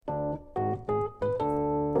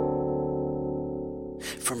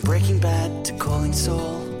From Breaking Bad to Calling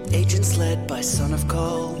Saul, agents led by Son of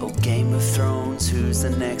Cole. Oh, Game of Thrones, who's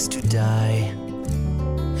the next to die?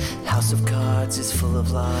 House of Cards is full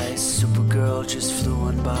of lies. Supergirl just flew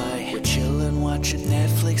on by. We're chillin' watching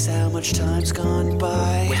Netflix, how much time's gone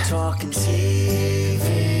by. We're talking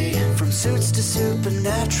TV, from Suits to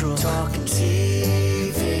Supernatural. Talking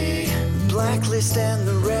TV, Blacklist and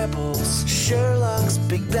the Rebels, Sherlock's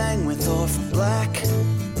Big Bang with Orphan Black,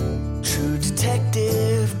 True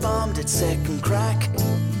Detective bombed at second crack,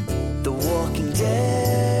 The Walking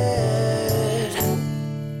Dead,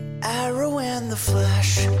 Arrow and The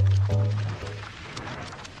Flash.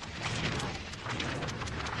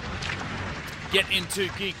 Get into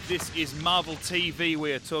Geek. This is Marvel TV.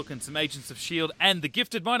 We are talking some Agents of S.H.I.E.L.D. and The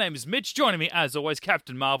Gifted. My name is Mitch. Joining me, as always,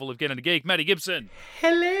 Captain Marvel of Get into Geek, Matty Gibson.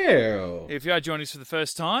 Hello. If you are joining us for the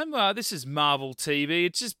first time, this is Marvel TV.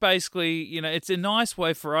 It's just basically, it's a nice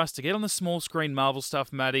way for us to get on the small screen Marvel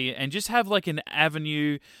stuff, Matty, and just have like an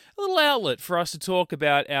avenue, a little outlet for us to talk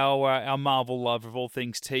about our Marvel love of all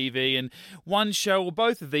things TV. And one show, or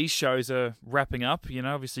both of these shows are wrapping up.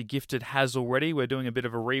 Obviously Gifted has already. We're doing a bit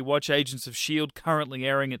of a rewatch. Agents of S.H.I.E.L.D. currently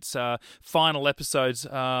airing its final episodes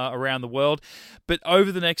around the world. But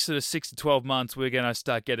over the next sort of 6 to 12 months, we're going to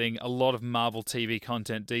start getting a lot of Marvel TV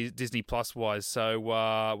content, Disney Plus wise. So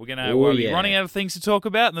we're going to be running out of things to talk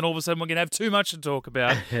about, and then all of a sudden we're going to have too much to talk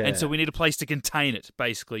about. And so we need a place to contain it,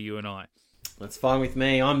 basically, you and I. That's fine with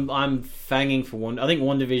me. I'm fanging for one. I think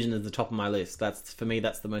WandaVision is the top of my list. That's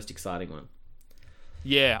the most exciting one.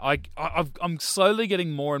 Yeah, I'm slowly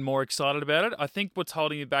getting more and more excited about it. I think what's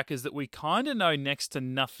holding me back is that we kind of know next to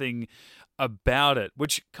nothing about it,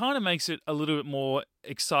 which kind of makes it a little bit more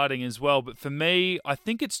exciting as well. But for me, I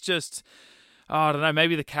think it's just, I don't know,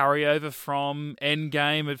 maybe the carryover from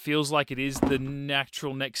Endgame. It feels like it is the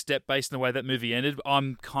natural next step based on the way that movie ended.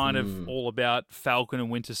 I'm kind of all about Falcon and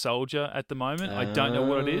Winter Soldier at the moment. I don't know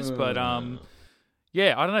what it is, but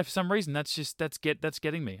yeah, I don't know. For some reason, that's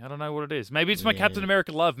getting me. I don't know what it is. Maybe it's my Captain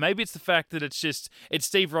America love. Maybe it's the fact that it's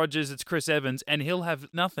Steve Rogers, it's Chris Evans, and he'll have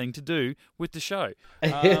nothing to do with the show.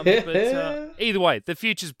 But either way, the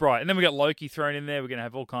future's bright. And then we got Loki thrown in there. We're going to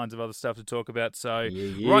have all kinds of other stuff to talk about. So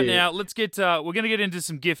right now, let's get. We're going to get into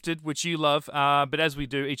some Gifted, which you love. But as we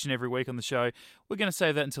do each and every week on the show, we're going to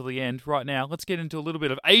save that until the end. Right now, let's get into a little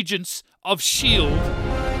bit of Agents of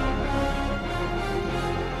S.H.I.E.L.D.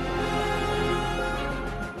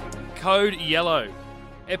 Code Yellow,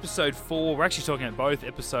 Episode 4. We're actually talking about both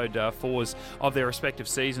Episode 4s of their respective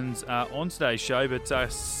seasons on today's show,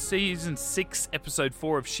 but Season 6, Episode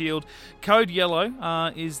 4 of S.H.I.E.L.D. Code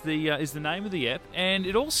Yellow is the name of the ep, and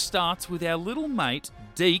it all starts with our little mate,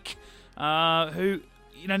 Deke, who,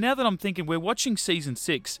 now that I'm thinking, we're watching Season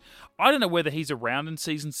 6, I don't know whether he's around in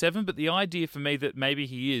Season 7, but the idea for me that maybe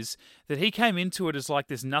he is, that he came into it as like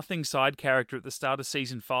this nothing side character at the start of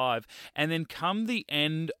Season 5, and then come the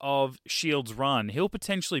end of S.H.I.E.L.D.'s run, he'll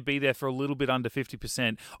potentially be there for a little bit under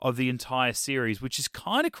 50% of the entire series, which is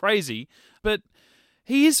kind of crazy, but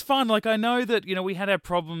he is fun. Like, I know that, we had our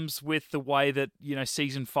problems with the way that,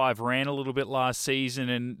 Season 5 ran a little bit last season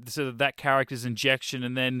and sort of that character's injection.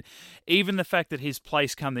 And then even the fact that his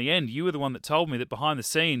place come the end, you were the one that told me that behind the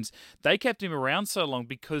scenes, they kept him around so long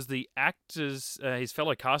because the actors, his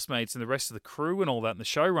fellow castmates and the rest of the crew and all that and the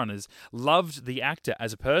showrunners loved the actor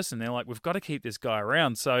as a person. They're like, we've got to keep this guy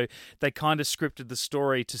around. So they kind of scripted the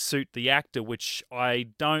story to suit the actor, which I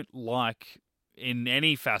don't like in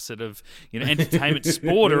any facet of entertainment,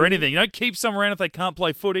 sport or anything. You don't keep someone around if they can't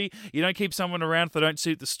play footy. You don't keep someone around if they don't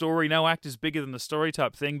suit the story. No actor's bigger than the story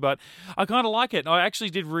type thing. But I kind of like it. I actually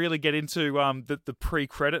did really get into the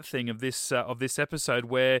pre-credit thing of this episode,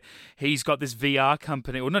 where he's got this VR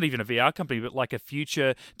company, or not even a VR company, but like a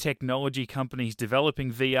future technology company. He's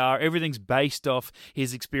developing VR. Everything's based off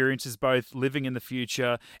his experiences both living in the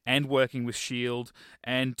future and working with S.H.I.E.L.D.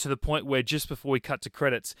 And to the point where just before we cut to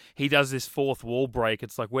credits, he does this fourth wall break.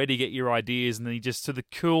 It's like, where do you get your ideas? And then he just, to the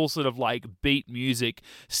cool sort of like beat music,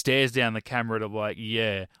 stares down the camera to like,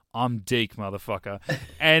 yeah, I'm Deke, motherfucker.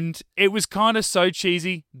 And it was kind of so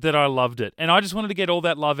cheesy that I loved it. And I just wanted to get all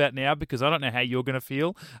that love out now because I don't know how you're going to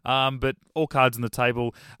feel. But all cards on the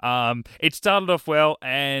table. It started off well,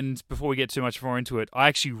 and before we get too much more into it, I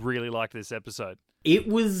actually really liked this episode. It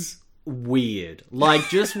was weird. Like,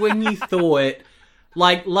 just when you thought...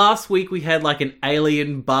 Like, last week we had, like, an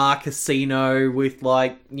alien bar casino with,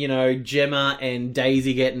 like, Gemma and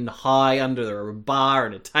Daisy getting high under a bar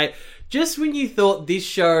and a tape. Just when you thought this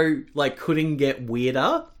show, like, couldn't get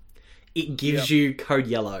weirder, it gives you Code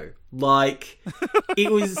Yellow. Like, it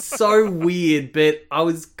was so weird, but I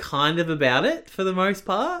was kind of about it for the most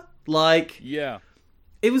part. Like... Yeah.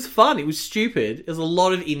 It was fun. It was stupid. There's a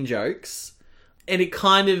lot of in jokes, and it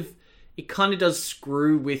kind of does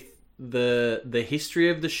screw with the history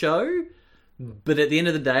of the show. But at the end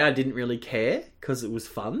of the day, I didn't really care because it was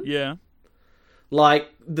fun. Yeah. Like,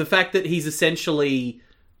 the fact that he's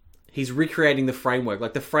recreating the framework.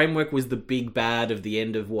 Like, the framework was the big bad of the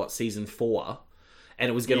end of, season 4. And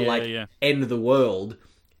it was going to, end the world.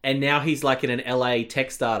 And now he's, like, in an LA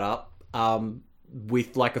tech startup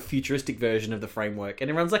with, like, a futuristic version of the framework. And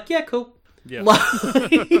everyone's like, yeah, cool. Yeah. Like,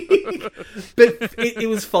 but it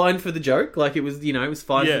was fine for the joke. Like, it was, it was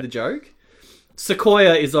fine for the joke.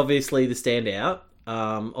 Sequoia is obviously the standout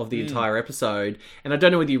of the entire episode, and I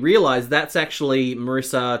don't know whether you realise that's actually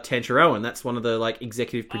Marissa Tancharoen. That's one of the like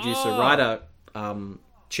executive producer writer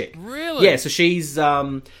chick. Really? Yeah. So she's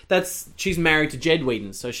married to Jed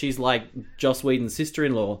Whedon, so she's like Joss Whedon's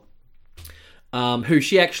sister-in-law, who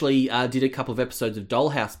she actually did a couple of episodes of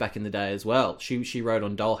Dollhouse back in the day as well. She wrote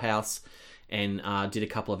on Dollhouse and did a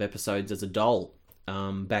couple of episodes as a doll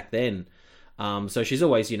back then. So she's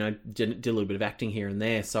always, did a little bit of acting here and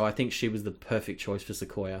there. So I think she was the perfect choice for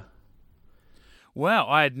Sequoia. Wow,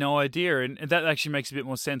 I had no idea, and that actually makes a bit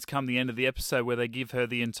more sense come the end of the episode where they give her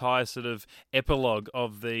the entire sort of epilogue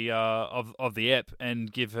of the of the ep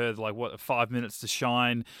and give her 5 minutes to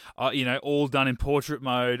shine, all done in portrait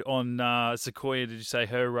mode on Sequoia. Did you say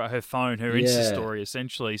her phone, her Insta story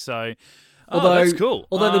essentially? So, that's cool.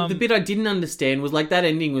 Although the bit I didn't understand was that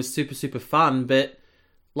ending was super super fun, but.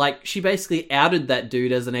 Like, she basically outed that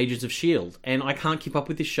dude as an Agents of S.H.I.E.L.D. And I can't keep up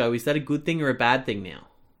with this show. Is that a good thing or a bad thing now?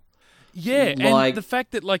 Yeah, and the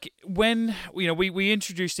fact that, when, we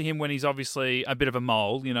introduced to him when he's obviously a bit of a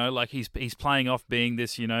mole, he's playing off being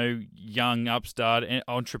this, young upstart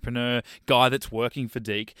entrepreneur guy that's working for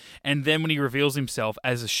Deke. And then when he reveals himself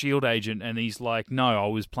as a S.H.I.E.L.D. agent and he's like, no, I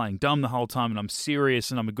was playing dumb the whole time and I'm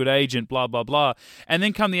serious and I'm a good agent, blah, blah, blah. And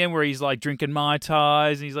then come the end where he's drinking Mai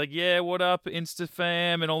Tais and he's like, yeah, what up,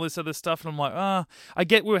 InstaFam and all this other stuff. And I'm like, I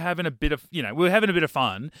get we were having a bit of,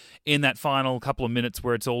 fun in that final couple of minutes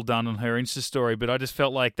where it's all done on her Insta story, but I just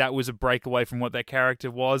felt like that was a breakaway from what that character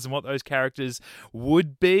was and what those characters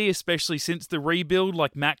would be, especially since the rebuild.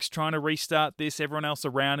 Like Max trying to restart this, everyone else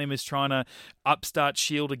around him is trying to upstart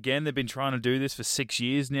S.H.I.E.L.D. again. They've been trying to do this for 6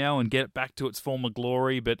 years now and get it back to its former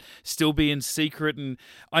glory, but still be in secret. And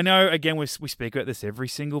I know, again, we speak about this every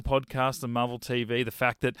single podcast on Marvel TV, the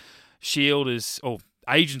fact that S.H.I.E.L.D.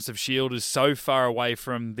 Agents of S.H.I.E.L.D. is so far away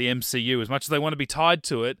from the MCU. As much as they want to be tied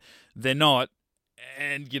to it, they're not.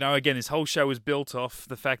 And, again, this whole show was built off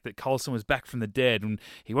the fact that Coulson was back from the dead. And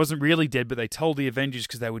he wasn't really dead, but they told the Avengers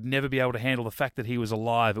because they would never be able to handle the fact that he was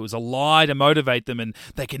alive. It was a lie to motivate them, and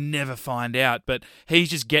they can never find out. But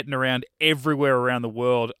he's just getting around everywhere around the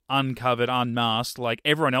world, uncovered, unmasked. Like,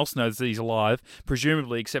 everyone else knows that he's alive,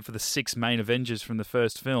 presumably, except for the 6 main Avengers from the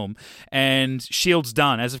first film. And S.H.I.E.L.D.'s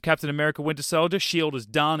done. As of Captain America Winter Soldier, S.H.I.E.L.D. is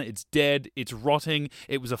done. It's dead. It's rotting.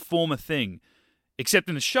 It was a former thing. Except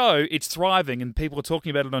in the show, it's thriving and people are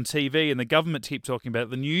talking about it on TV and the government keep talking about it.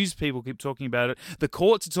 The news people keep talking about it. The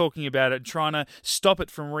courts are talking about it, trying to stop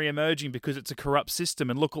it from re-emerging because it's a corrupt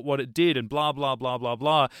system and look at what it did and blah, blah, blah, blah,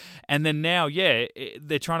 blah. And then now,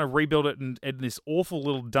 they're trying to rebuild it in this awful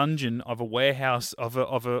little dungeon of a warehouse of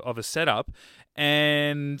a setup.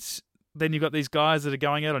 And then you've got these guys that are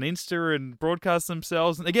going out on Insta and broadcast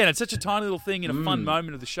themselves. And again, it's such a tiny little thing in a fun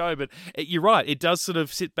moment of the show. But you're right, it does sort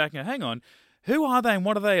of sit back and hang on. Who are they and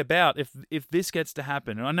what are they about if this gets to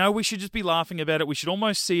happen? And I know we should just be laughing about it. We should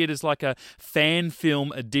almost see it as like a fan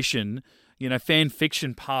film edition, fan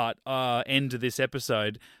fiction part end to this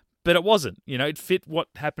episode. But it wasn't. It fit what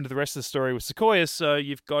happened to the rest of the story with Sequoia, so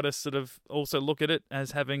you've got to sort of also look at it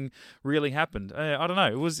as having really happened. I don't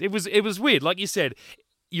know. It was weird. Like you said,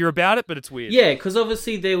 you're about it, but it's weird. Yeah, because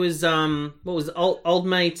obviously there was what was it? Old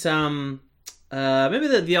mate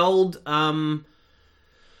remember the old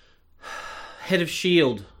head of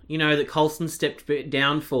S.H.I.E.L.D., that Coulson stepped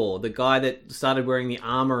down for, the guy that started wearing the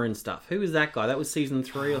armor and stuff. Who was that guy? That was season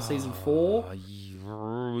 3 or season 4?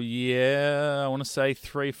 Yeah, I want to say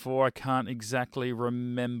 3, 4. I can't exactly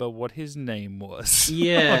remember what his name was.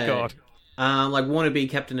 Yeah. Oh, God. Like wannabe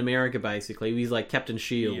Captain America, basically. He's like Captain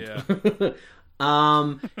S.H.I.E.L.D.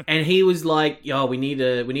 Yeah. And he was like, we need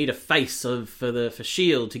a face for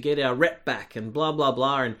S.H.I.E.L.D. to get our rep back and blah, blah,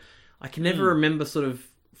 blah. And I can never remember sort of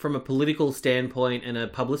from a political standpoint and a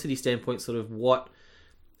publicity standpoint sort of what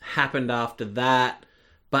happened after that.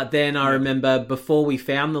 But then I remember before we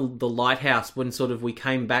found the lighthouse, when sort of we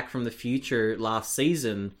came back from the future last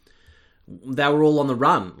season, they were all on the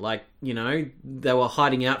run. Like, they were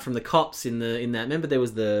hiding out from the cops in that. Remember there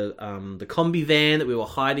was the combi van that we were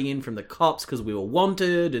hiding in from the cops because we were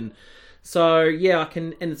wanted, and So yeah, I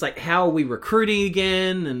can, and it's like, how are we recruiting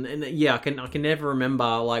again? And yeah, I can never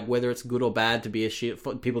remember like whether it's good or bad to be a shield,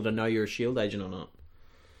 for people to know you're a shield agent or not.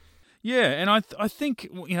 Yeah, and I think,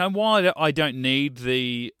 while I don't need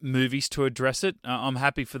the movies to address it, I'm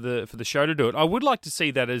happy for the show to do it. I would like to see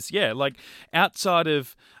that as like outside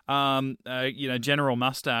of General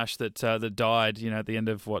Mustache that died at the end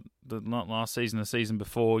of not last season, the season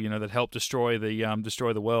before, that helped destroy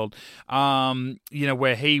the world.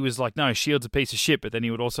 Where he was like, no, Shield's a piece of shit, but then he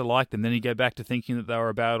would also like them. Then he'd go back to thinking that they were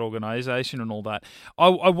a bad organization and all that. I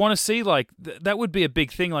want to see that would be a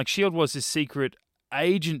big thing. Like Shield was this secret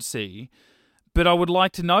agency, but I would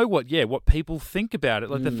like to know what people think about it.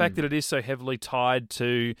 Like the fact that it is so heavily tied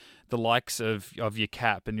to the likes of your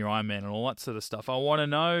Cap and your Iron Man and all that sort of stuff. I want to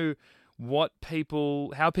know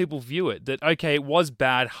how people view it. That, okay, it was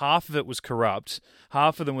bad. Half of it was corrupt.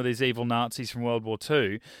 Half of them were these evil Nazis from World War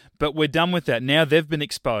II. But we're done with that. Now they've been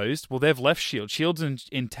exposed. Well, they've left S.H.I.E.L.D. S.H.I.E.L.D.'s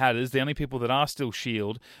in tatters. The only people that are still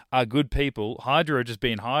S.H.I.E.L.D. are good people. Hydra are just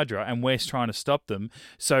being Hydra, and we're trying to stop them.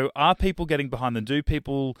 So are people getting behind them? Do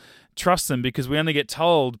people trust them? Because we only get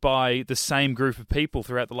told by the same group of people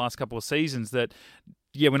throughout the last couple of seasons that,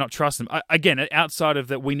 we're not trusting them. Again, outside of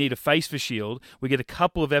that, we need a face for S.H.I.E.L.D. We get a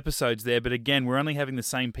couple of episodes there, but again, we're only having the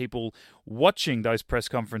same people watching those press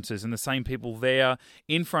conferences and the same people there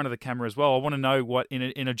in front of the camera as well. I want to know what,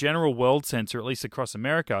 in a general world sense, or at least across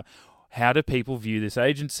America, how do people view this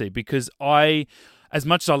agency? Because as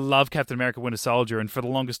much as I love Captain America Winter Soldier, and for the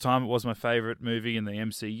longest time it was my favourite movie in the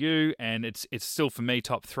MCU, and it's still for me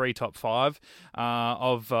top 3, top 5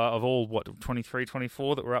 of all, 23,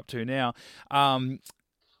 24 that we're up to now.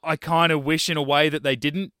 I kind of wish in a way that they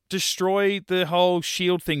didn't destroy the whole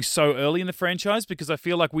S.H.I.E.L.D. thing so early in the franchise, because I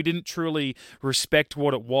feel like we didn't truly respect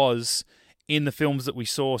what it was in the films that we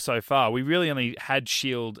saw so far. We really only had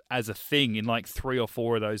S.H.I.E.L.D. as a thing in like 3 or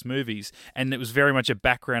 4 of those movies, and it was very much a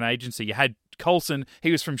background agency. You had Coulson,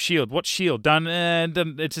 he was from S.H.I.E.L.D. What's S.H.I.E.L.D. done?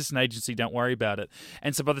 It's just an agency, don't worry about it.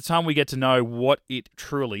 And so by the time we get to know what it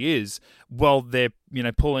truly is, well, they're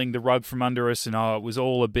pulling the rug from under us, and it was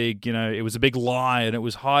all a big, it was a big lie, and it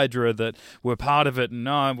was Hydra that were part of it, and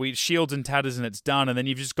S.H.I.E.L.D.'s in tatters and it's done. And then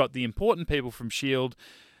you've just got the important people from S.H.I.E.L.D.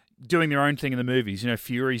 doing their own thing in the movies.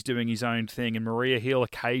 Fury's doing his own thing, and Maria Hill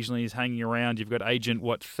occasionally is hanging around. You've got Agent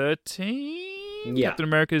 13? Yeah. Captain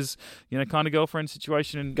America's, kind of girlfriend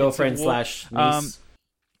situation. Girlfriend / niece.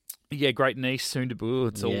 Great niece, soon to be.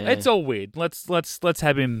 It's all weird. Let's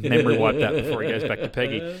have him memory wipe that before he goes back to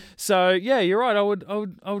Peggy. So yeah, you're right. I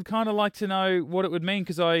would kind of like to know what it would mean,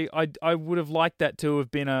 because I would have liked that to have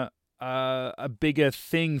been a bigger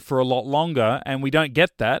thing for a lot longer, and we don't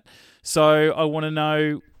get that. So I want to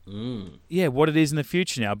know. What it is in the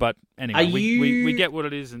future now. But anyway, we get what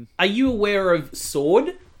it is. And are you aware of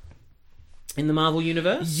S.W.O.R.D. in the Marvel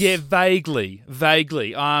Universe? Yeah, vaguely.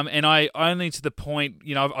 And I only to the point,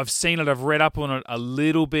 I've seen it, I've read up on it a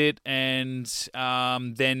little bit, and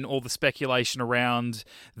then all the speculation around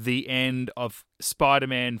the end of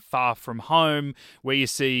Spider-Man Far From Home, where you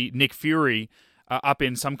see Nick Fury up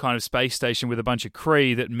in some kind of space station with a bunch of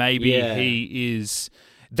Kree, that maybe he is...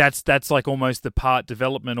 That's like almost the part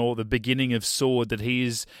development or the beginning of S.W.O.R.D. that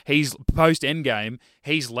he's post Endgame.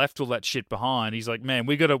 He's left all that shit behind. He's like, man,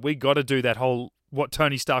 we got to do that whole what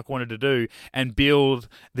Tony Stark wanted to do and build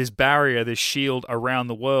this barrier, this shield around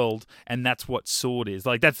the world, and that's what S.W.O.R.D. is.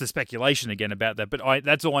 Like, that's the speculation again about that. But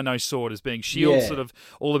that's all I know S.W.O.R.D. as being. S.H.I.E.L.D. sort of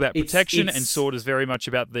all about protection, and S.W.O.R.D. is very much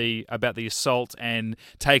about the assault and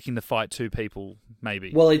taking the fight to people.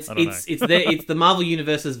 Maybe. Well, it's the Marvel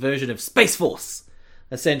Universe's version of Space Force.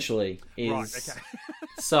 Essentially, is right. Okay.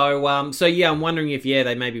 so yeah. I'm wondering if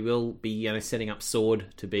they maybe will be setting up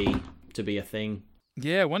S.W.O.R.D. to be a thing.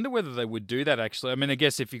 Yeah, I wonder whether they would do that. Actually, I mean, I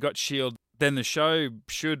guess if you got S.H.I.E.L.D., then the show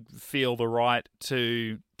should feel the right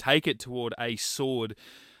to take it toward a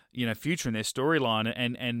S.W.O.R.D. future in their storyline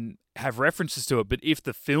and have references to it. But if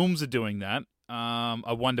the films are doing that,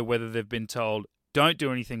 I wonder whether they've been told, don't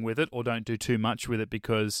do anything with it, or don't do too much with it,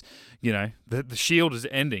 because, the S.H.I.E.L.D. is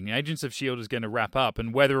ending. Agents of S.H.I.E.L.D. is going to wrap up,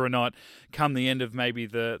 and whether or not come the end of maybe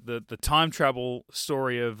the time travel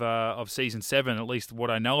story of season 7, at least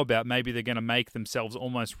what I know about, maybe they're going to make themselves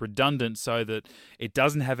almost redundant so that it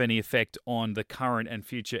doesn't have any effect on the current and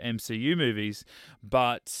future MCU movies.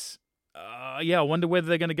 But I wonder whether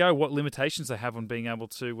they're going to go, what limitations they have on being able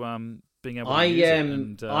to. I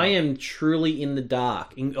am truly in the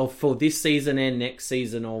dark for this season and next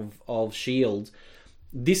season of S.H.I.E.L.D.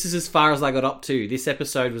 This is as far as I got up to. This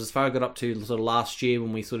episode was as far as I got up to sort of last year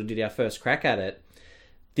when we sort of did our first crack at it.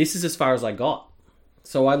 This is as far as I got.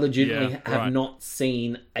 So I legitimately have not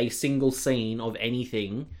seen a single scene of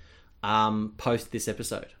anything post this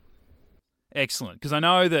episode. Excellent. Because I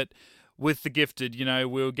know that with The Gifted, we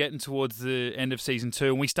were getting towards the end of season 2,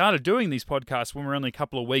 and we started doing these podcasts when we were only a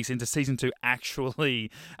couple of weeks into season 2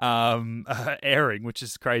 actually airing, which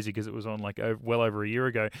is crazy because it was on well over a year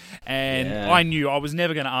ago. And I knew I was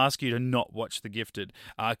never going to ask you to not watch The Gifted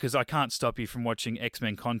because I can't stop you from watching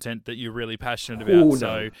X-Men content that you're really passionate about. Ooh,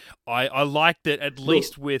 so I liked it at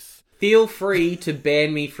least with... Feel free to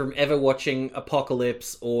ban me from ever watching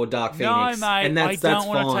Apocalypse or Dark Phoenix. No, mate, and I don't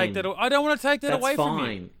want to take that. I don't want to take that away from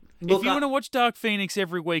you. Look, if you want to watch Dark Phoenix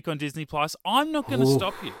every week on Disney Plus, I'm not going to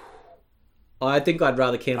stop you. I think I'd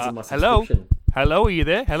rather cancel my subscription. Hello, are you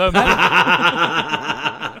there? Hello, Matt.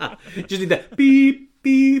 Just need that beep,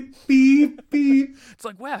 beep, beep, beep. It's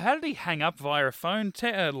like, wow, how did he hang up via a phone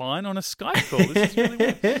line on a Skype call? This is really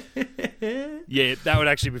weird. Yeah, that would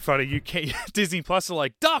actually be funny. Disney Plus are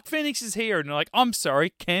like, Dark Phoenix is here. And you're like, I'm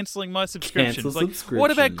sorry, canceling my subscription. Cancel subscription.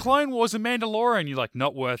 What about Clone Wars and Mandalorian? You're like,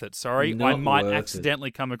 not worth it. Sorry, Not I might worth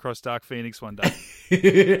accidentally come across Dark Phoenix one day.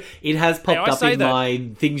 It has popped up in that.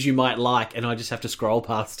 my things you might like, and I just have to scroll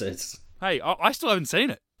past it. Hey, I still haven't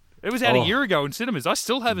seen it. It was out a year ago in cinemas. I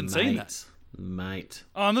still haven't seen that. Mate.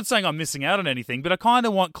 Oh, I'm not saying I'm missing out on anything, but I kind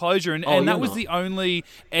of want closure, and that was the only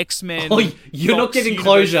X-Men. Oh, you're not getting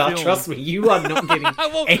closure. Film. Trust me, you are not getting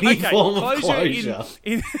any form of closure.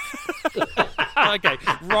 Okay,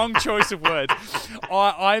 wrong choice of word.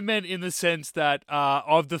 I meant in the sense that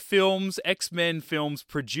of the films, X-Men films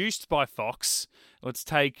produced by Fox. Let's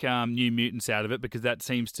take New Mutants out of it because that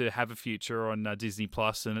seems to have a future on Disney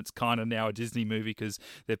Plus, and it's kind of now a Disney movie because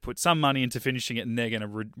they've put some money into finishing it and they're going to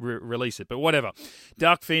release it. But whatever.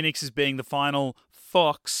 Dark Phoenix is being the final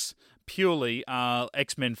Fox purely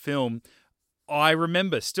X-Men film. I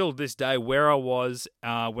remember still this day where I was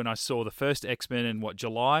when I saw the first X-Men in,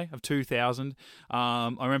 July of 2000. I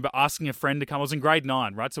remember asking a friend to come. I was in grade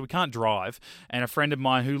 9, right? So we can't drive. And a friend of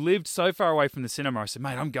mine who lived so far away from the cinema, I said,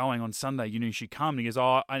 mate, I'm going on Sunday. You should come. And he goes,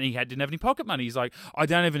 and he didn't have any pocket money. He's like, I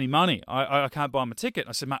don't have any money. I can't buy him a ticket.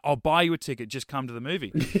 I said, mate, I'll buy you a ticket. Just come to the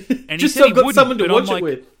movie. And just so I've got someone to watch it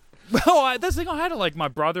with. Well, that's the thing. I had my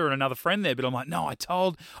brother and another friend there, but I'm like, no,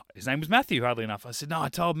 his name was Matthew, hardly enough. I said, no, I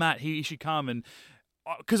told Matt he should come, and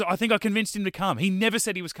because I think I convinced him to come. He never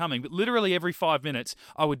said he was coming, but literally every 5 minutes,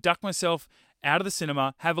 I would duck myself out of the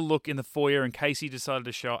cinema, have a look in the foyer in case he decided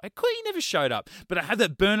to show up. He never showed up, but I had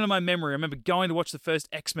that burn in my memory. I remember going to watch the first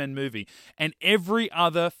X-Men movie, and every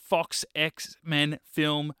other Fox X-Men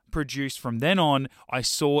film produced from then on, I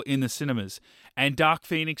saw in the cinemas. And Dark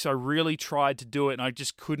Phoenix, I really tried to do it, and I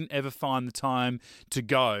just couldn't ever find the time to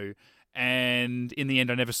go. And in the end,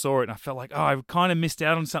 I never saw it. And I felt like, I kind of missed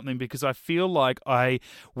out on something because I feel like I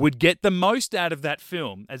would get the most out of that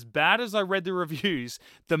film. As bad as I read the reviews,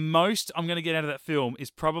 the most I'm going to get out of that film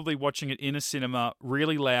is probably watching it in a cinema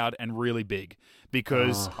really loud and really big.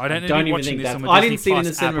 Because I don't even think that. I didn't see it in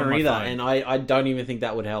the cinema either, and I don't even think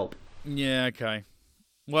that would help. Yeah, okay.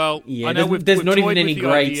 Well, yeah, I know there's not even any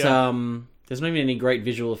great. There's not even any great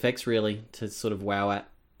visual effects really to sort of wow at.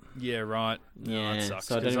 Yeah, right. Yeah, that sucks,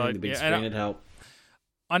 so I don't think the big screen would help.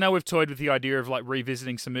 I know we've toyed with the idea of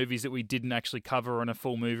revisiting some movies that we didn't actually cover on a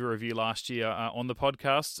full movie review last year on the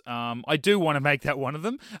podcast. I do want to make that one of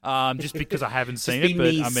them, just because I haven't seen it.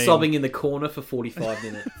 But sobbing in the corner for 45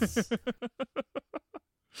 minutes.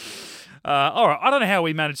 All right, I don't know how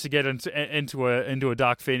we managed to get into a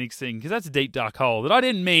Dark Phoenix thing because that's a deep dark hole that I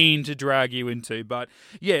didn't mean to drag you into. But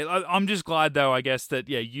yeah, I'm just glad though. I guess that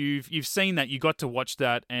you've seen that, you got to watch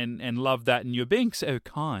that and love that, and you're being so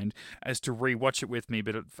kind as to rewatch it with me.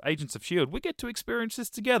 But at Agents of Shield, we get to experience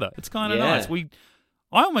this together. It's kind of nice.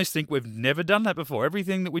 I almost think we've never done that before.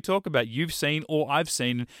 Everything that we talk about, you've seen or I've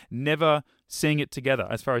seen, never seeing it together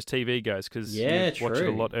as far as TV goes because you watched it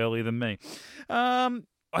a lot earlier than me.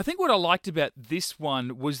 I think what I liked about this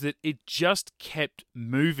one was that it just kept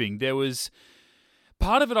moving. There was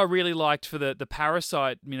part of it I really liked for the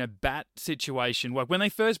Parasite, bat situation. Like when they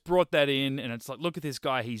first brought that in, and it's like, look at this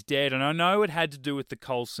guy, he's dead. And I know it had to do with the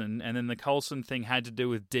Coulson, and then the Coulson thing had to do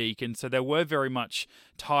with Deke, and so they were very much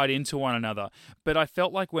tied into one another. But I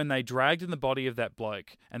felt like when they dragged in the body of that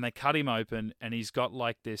bloke and they cut him open, and he's got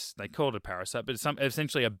like this, they called it a parasite, but it's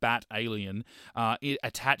essentially a bat alien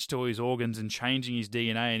attached to his organs and changing his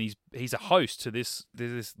DNA, and he's a host to this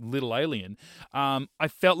little alien. I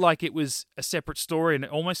felt like it was a separate story, and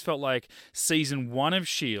it almost felt like season 1 of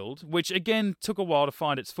S.H.I.E.L.D., which again took a while to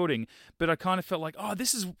find its footing, but I kind of felt like,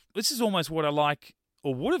 this is almost what I like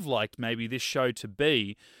or would have liked maybe this show to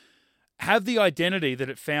be. Have the identity that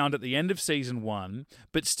it found at the end of season 1,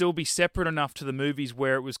 but still be separate enough to the movies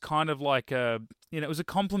where it was kind of like it was a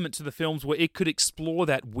complement to the films where it could explore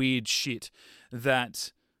that weird shit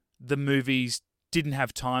that the movies didn't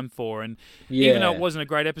have time for. And Yeah. even though it wasn't a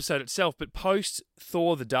great episode itself, but post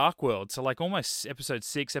Thor the Dark World, so like almost episode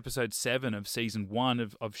 6, episode 7 of season 1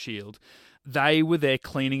 of S.H.I.E.L.D., they were there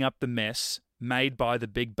cleaning up the mess made by the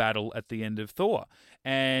big battle at the end of Thor.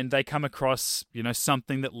 And they come across,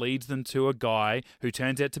 something that leads them to a guy who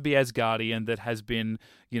turns out to be Asgardian that has been,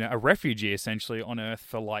 a refugee essentially on Earth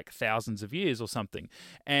for like thousands of years or something.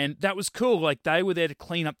 And that was cool. Like they were there to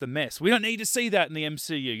clean up the mess. We don't need to see that in the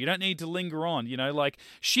MCU. You don't need to linger on, like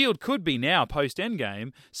S.H.I.E.L.D. could be now post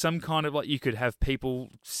Endgame, some kind of like you could have people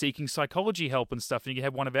seeking psychology help and stuff. And you could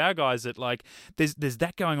have one of our guys that like, there's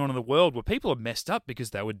that going on in the world where people are messed up because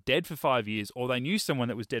they were dead for 5 years or they knew someone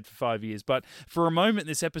that was dead for 5 years. But for a moment in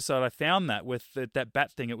this episode, I found that with that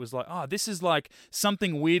bat thing, it was like, oh, this is like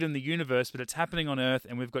something weird in the universe, but it's happening on Earth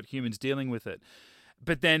and we've got humans dealing with it.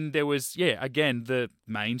 But then there was, again, the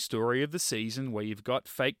main story of the season where you've got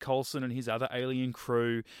fake Coulson and his other alien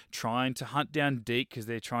crew trying to hunt down Deke because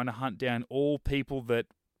they're trying to hunt down all people that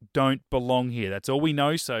don't belong here. That's all we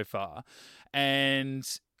know so far. And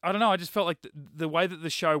I don't know, I just felt like the way that the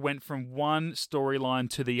show went from one storyline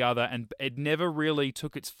to the other and it never really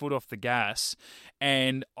took its foot off the gas.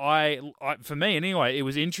 And I for me anyway, it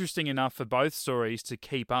was interesting enough for both stories to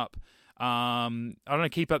keep up.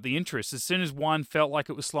 Keep up the interest. As soon as one felt like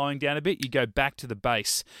it was slowing down a bit, you go back to the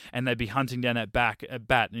base and they'd be hunting down that bat.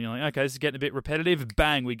 And you're like, okay, this is getting a bit repetitive.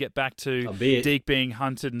 Bang, we get back to Deke being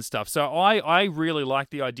hunted and stuff. So I really like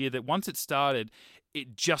the idea that once it started,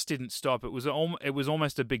 it just didn't stop. It was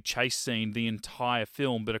almost a big chase scene the entire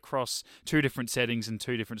film, but across 2 different settings and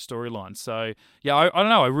 2 different storylines. So, yeah, I don't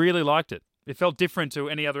know. I really liked it. It felt different to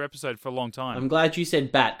any other episode for a long time. I'm glad you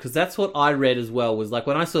said bat, because that's what I read as well, was like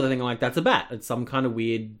when I saw the thing, I'm like, that's a bat. It's some kind of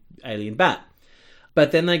weird alien bat.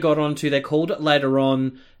 But then they called it later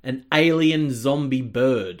on an alien zombie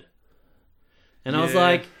bird. And I was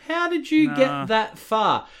like, how did you get that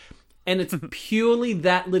far? And it's purely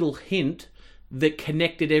that little hint that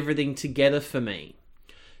connected everything together for me.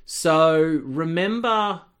 So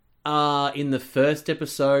remember in the first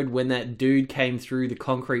episode when that dude came through the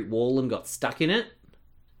concrete wall and got stuck in it?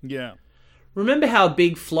 Yeah. Remember how a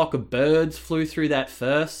big flock of birds flew through that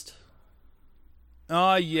first?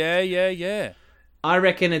 Oh, yeah. I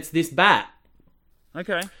reckon it's this bat.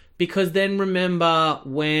 Okay. Because then remember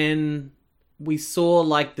when we saw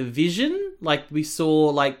like the vision? Like we saw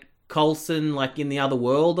like Coulson like in the other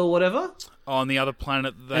world or whatever? On the other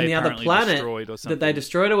planet that they destroyed or something. That they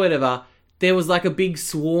destroyed or whatever. There was like a big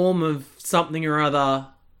swarm of something or other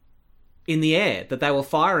in the air that they were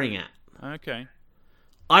firing at. Okay.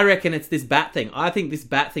 I reckon it's this bat thing. I think this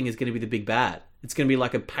bat thing is going to be the big bad. It's going to be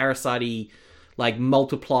like a parasite-y, like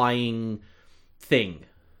multiplying thing.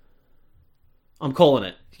 I'm calling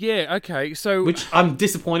it. Yeah, okay. So which I'm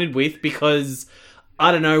disappointed with because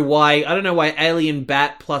I don't know why alien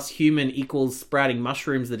bat plus human equals sprouting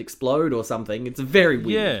mushrooms that explode or something. It's very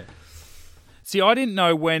weird. Yeah. See, I didn't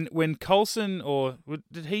know when Coulson, or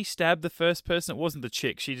did he stab the first person? It wasn't the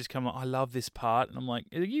chick. She just come like, I love this part. And I'm like,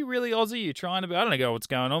 are you really Aussie? You're trying to be... I don't know what's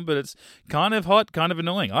going on, but it's kind of hot, kind of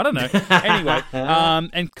annoying. I don't know. Anyway,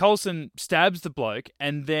 and Coulson stabs the bloke,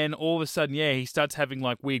 and then all of a sudden, he starts having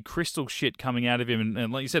like weird crystal shit coming out of him.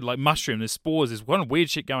 And like you said, like mushroom, there's spores, there's one weird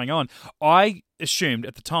shit going on. I assumed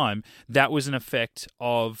at the time that was an effect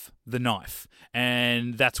of the knife,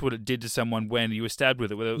 and that's what it did to someone when you were stabbed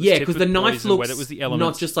with it. Whether it was because the knife looks it was the elements.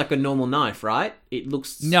 Not just like a normal knife, right? It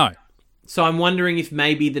looks... No. So I'm wondering if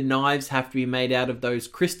maybe the knives have to be made out of those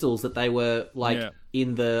crystals that they were like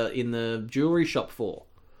in the jewelry shop for.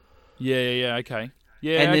 Yeah, okay.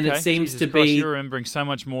 Yeah, and then okay. it seems Jesus to Christ, be... You're remembering so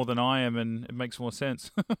much more than I am, and it makes more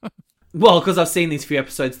sense. Well, because I've seen these few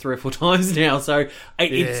episodes 3 or 4 times now, so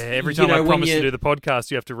it's... every time I promise to do the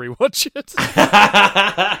podcast, you have to rewatch it.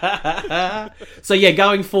 So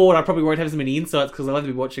going forward, I probably won't have as many insights because I'll have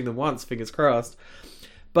to be watching them once, fingers crossed.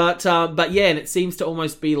 But and it seems to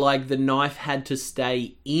almost be like the knife had to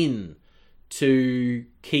stay in to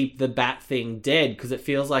keep the bat thing dead, because it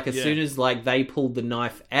feels like as soon as like they pulled the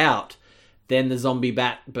knife out, then the zombie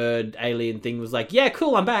bat bird alien thing was like, yeah,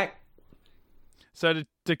 cool, I'm back. So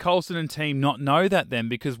did Coulson and team not know that then?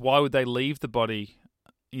 Because why would they leave the body?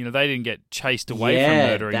 You know, they didn't get chased away from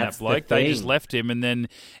murdering that bloke. They just left him, and then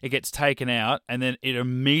it gets taken out, and then it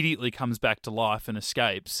immediately comes back to life and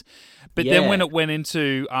escapes. But then when it went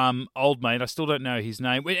into old mate, I still don't know his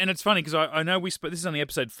name. And it's funny because I know this is only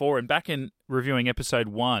episode 4, and back in reviewing episode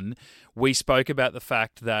 1, we spoke about the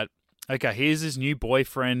fact that, okay, here's this new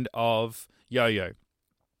boyfriend of Yo-Yo.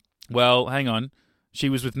 Well, hang on. She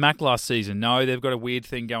was with Mac last season. No, they've got a weird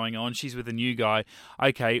thing going on. She's with a new guy.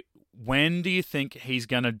 Okay, when do you think he's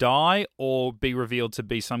going to die or be revealed to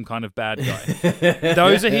be some kind of bad guy?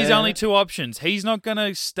 Those are his only two options. He's not going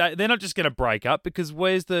to stay. They're not just going to break up, because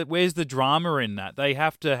where's the drama in that? They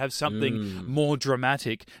have to have something more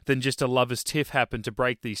dramatic than just a lover's tiff happen to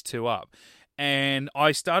break these two up. And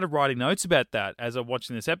I started writing notes about that as I'm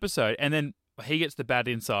watching this episode, and then he gets the bat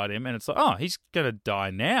inside him, and it's like, oh, he's going to die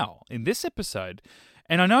now in this episode.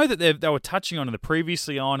 And I know that they were touching on in the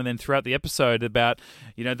previously on and then throughout the episode about,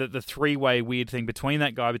 the three-way weird thing between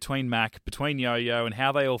that guy, between Mac, between Yo-Yo, and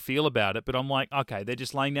how they all feel about it. But I'm like, okay, they're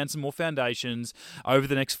just laying down some more foundations. Over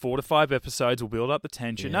the next 4 to 5 episodes, we'll build up the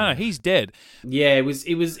tension. No, he's dead. Yeah, it was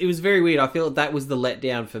very weird. I feel that was the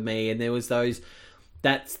letdown for me. And there was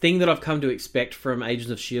that thing that I've come to expect from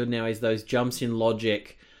Agents of S.H.I.E.L.D. now is those jumps in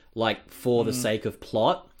logic, like, for the sake of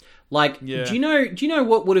plot. Like, yeah. do you know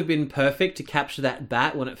what would have been perfect to capture that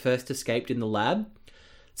bat when it first escaped in the lab?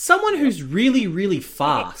 Someone who's really, really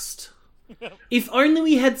fast. If only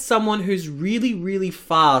we had someone who's really, really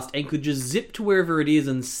fast and could just zip to wherever it is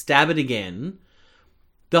and stab it again,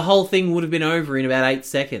 the whole thing would have been over in about 8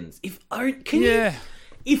 seconds. If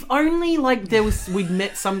only we'd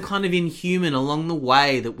met some kind of Inhuman along the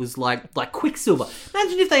way that was like Quicksilver.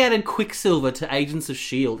 Imagine if they added Quicksilver to Agents of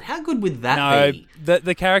S.H.I.E.L.D. How good would that be?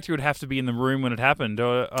 The character would have to be in the room when it happened,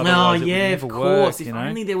 or otherwise it would never of course. work, If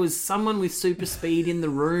only there was someone with super speed in the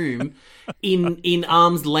room, in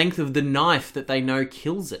arm's length of the knife that they know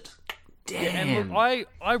kills it. Damn. And look,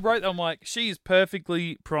 I wrote, I'm like, she is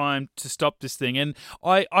perfectly primed to stop this thing, and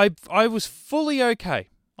I was fully okay.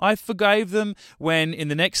 I forgave them when in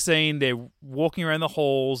the next scene they're walking around the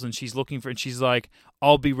halls and she's looking for it and she's like,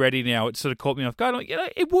 I'll be ready now. It sort of caught me off guard. I'm like,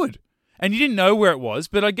 it would. And you didn't know where it was,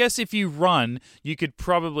 but I guess if you run, you could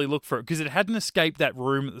probably look for it because it hadn't escaped that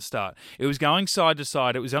room at the start. It was going side to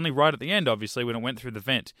side. It was only right at the end, obviously, when it went through the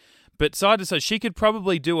vent. But side to side, she could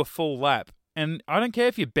probably do a full lap. And I don't care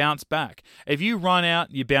if you bounce back. If you run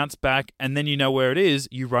out, you bounce back, and then you know where it is,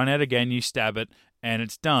 you run out again, you stab it, and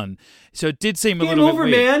it's done. So it did seem a little bit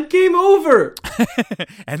weird. Game over, man. Game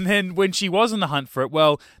over. And then when she was on the hunt for it,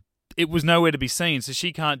 well, it was nowhere to be seen, so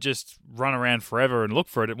she can't just run around forever and look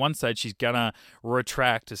for it. At one stage, she's going to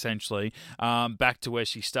retract, essentially, back to where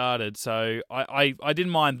she started. So I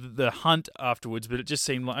didn't mind the hunt afterwards, but it just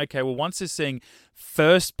seemed like, okay, well, once this thing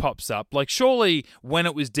first pops up, like surely when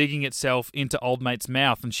it was digging itself into old mate's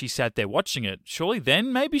mouth and she sat there watching it, surely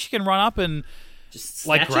then maybe she can run up and just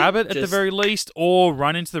grab it at the very least, or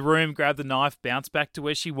run into the room, grab the knife, bounce back to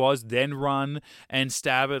where she was, then run and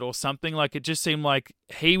stab it or something. Like, it just seemed like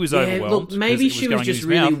he was overwhelmed. Look, maybe she was just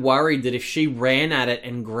really worried that if she ran at it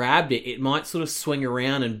and grabbed it, it might sort of swing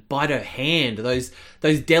around and bite her hand. Those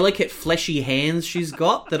delicate fleshy hands she's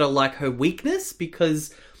got that are like her weakness,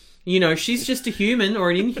 because she's just a human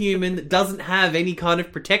or an inhuman that doesn't have any kind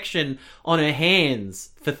of protection on her hands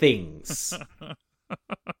for things.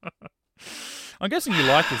 I'm guessing you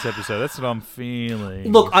like this episode. That's what I'm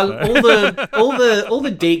feeling. Look, all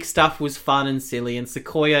the Deke stuff was fun and silly, and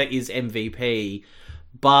Sequoia is MVP,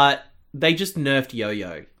 but they just nerfed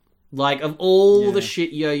Yo-Yo. Like, of all the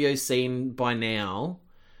shit Yo-Yo's seen by now,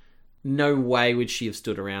 no way would she have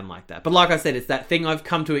stood around like that. But like I said, it's that thing I've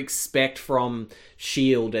come to expect from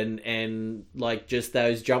S.H.I.E.L.D. and like just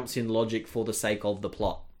those jumps in logic for the sake of the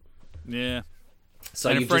plot. Yeah.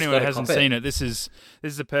 So and for anyone who hasn't seen it, this is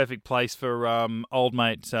a perfect place for old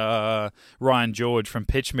mate Ryan George from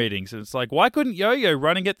Pitch Meetings. And it's like, why couldn't Yo-Yo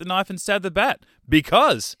run and get the knife and stab the bat?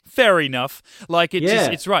 Because, fair enough. Like,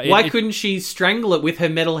 it's right. Why couldn't she strangle it with her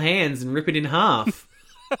metal hands and rip it in half?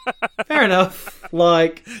 Fair enough.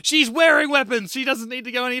 Like, she's wearing weapons. She doesn't need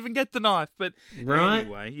to go and even get the knife. But right?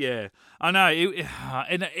 Anyway, yeah, I know.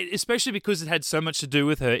 Especially because it had so much to do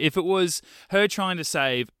with her. If it was her trying to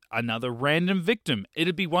save another random victim,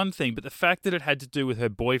 it'd be one thing. But the fact that it had to do with her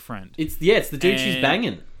boyfriend, it's the dude she's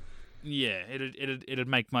banging. Yeah, it'd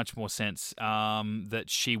make much more sense that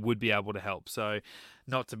she would be able to help. So,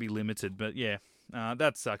 not to be limited, but yeah.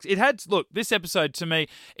 That sucks. This episode to me,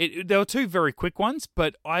 there were two very quick ones,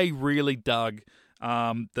 but I really dug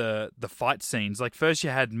the fight scenes. Like, first you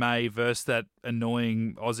had May versus that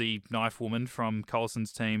annoying Aussie knife woman from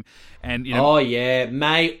Coulson's team, and oh yeah,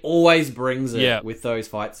 May always brings it with those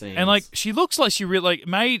fight scenes. And like, she looks like she really like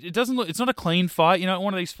May. It doesn't look. It's not a clean fight.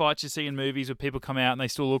 One of these fights you see in movies where people come out and they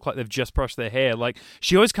still look like they've just brushed their hair. Like,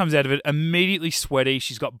 she always comes out of it immediately sweaty.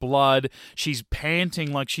 She's got blood. She's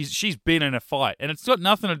panting like she's been in a fight, and it's got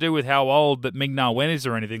nothing to do with how old that Ming-Na Wen is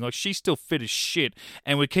or anything. Like, she's still fit as shit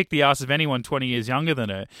and would kick the ass of anyone 20 years younger than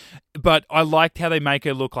her. But I liked how they make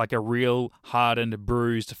her look like a real hardened,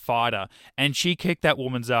 bruised fighter, and she kicked that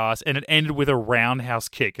woman's ass, and it ended with a roundhouse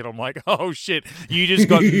kick, and I'm like, oh shit, you just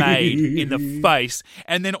got made in the face.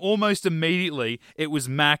 And then almost immediately, it was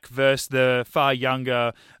Mac versus the far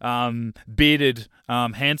younger, bearded,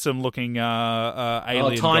 handsome-looking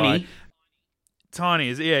alien Tiny. guy. Tiny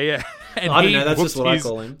is, yeah. And I don't know, that's just what I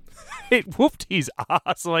call him. It whooped his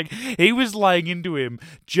ass. Like, he was laying into him,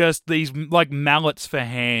 just these, like, mallets for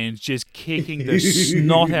hands, just kicking the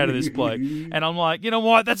snot out of this bloke. And I'm like, you know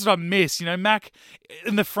what? That's what I miss. You know, Mac,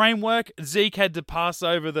 in the framework, Zeke had to pass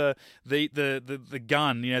over the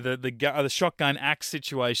gun, you know, the shotgun axe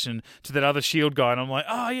situation to that other shield guy. And I'm like,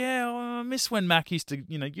 oh, yeah, I miss when Mac used to,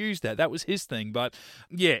 you know, use that. That was his thing. But,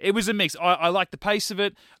 yeah, it was a mix. I like the pace of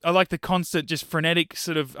it. I like the constant, just frenetic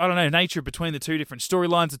sort of, I don't know, nature between the two different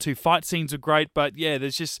storylines. The two fight scenes are great, but yeah,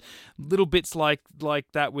 there's just little bits like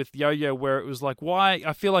that with Yo-Yo where it was like, why?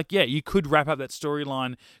 I feel like, yeah, you could wrap up that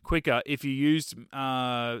storyline quicker if you used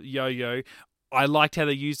Yo-Yo. I liked how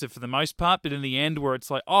they used it for the most part, but in the end where it's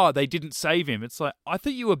like, oh, they didn't save him. It's like, I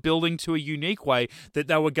thought you were building to a unique way that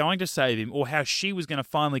they were going to save him, or how she was going to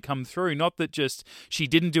finally come through. Not that just she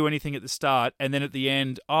didn't do anything at the start, and then at the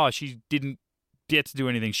end, she didn't get to do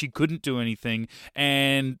anything. She couldn't do anything,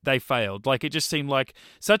 and they failed. Like, it just seemed like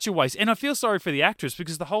such a waste. And I feel sorry for the actress,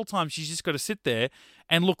 because the whole time she's just got to sit there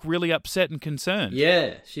and look really upset and concerned.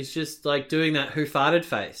 Yeah, she's just like doing that who farted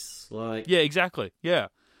face. Like, yeah, exactly. Yeah.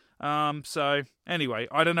 So anyway,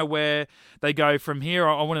 I don't know where they go from here.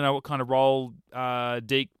 I want to know what kind of role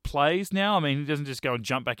Deke plays now. I mean, he doesn't just go and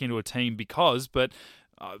jump back into a team but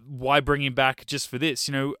why bring him back just for this?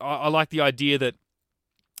 You know, I like the idea that,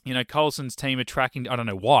 you know, Coulson's team are tracking, I don't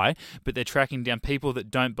know why, but they're tracking down people that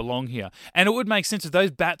don't belong here. And it would make sense if those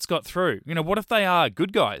bats got through. You know, what if they are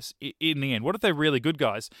good guys in the end? What if they're really good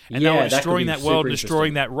guys? And they were destroying that world,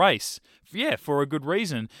 destroying that race? Yeah, for a good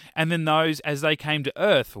reason. And then those, as they came to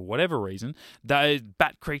Earth, for whatever reason, those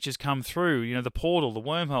bat creatures come through, you know, the portal, the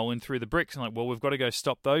wormhole in through the bricks. And like, well, we've got to go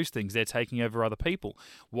stop those things. They're taking over other people.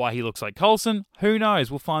 Why he looks like Coulson? Who knows?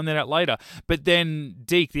 We'll find that out later. But then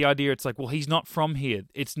Deke, the idea, it's like, well, he's not from here.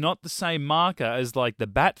 It's not the same marker as like the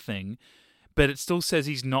bat thing, but it still says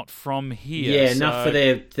he's not from here. Yeah, enough for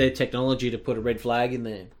their technology to put a red flag in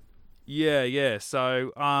there. Yeah.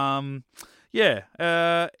 So,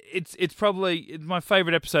 it's probably my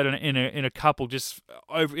favorite episode in a couple, just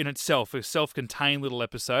over in itself, a self-contained little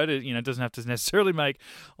episode. You know, it doesn't have to necessarily make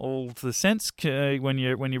all the sense when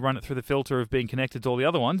you run it through the filter of being connected to all the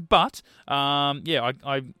other ones. But I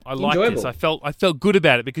like this. I felt good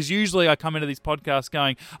about it, because usually I come into these podcasts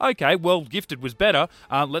going, okay, well, Gifted was better.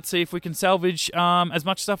 Let's see if we can salvage as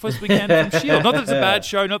much stuff as we can from S.H.I.E.L.D. Not that it's a bad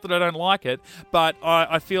show, not that I don't like it, but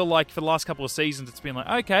I feel like for the last couple of seasons it's been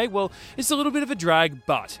like, okay, well, it's a little bit of a drag,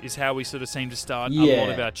 but is how we sort of seem to start a lot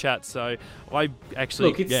of our chats. So I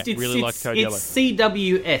actually really like Code Yellow. It's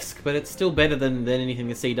CW-esque, but it's still better than anything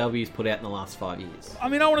the CW's put out in the last 5 years. I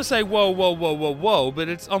mean, I want to say whoa, but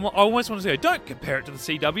I almost want to say don't compare it to the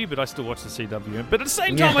CW, but I still watch the CW. But at the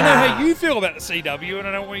same time, I know how you feel about the CW, and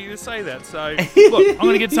I don't want you to say that. So look, I'm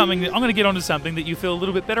going to get onto something that you feel a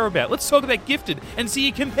little bit better about. Let's talk about Gifted and see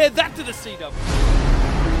you compare that to the CW.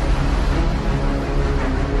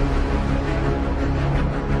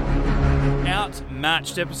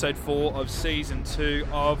 Outmatched, episode 4 of season 2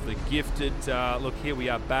 of The Gifted. Look, here we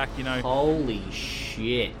are back, you know. Holy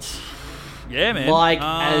shit. Yeah, man. Like,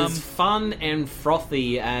 as fun and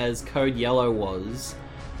frothy as Code Yellow was,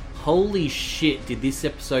 holy shit, did this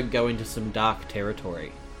episode go into some dark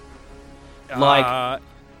territory. Like,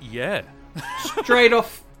 yeah. straight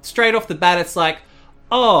off the bat, it's like,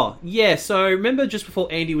 oh, yeah, so remember just before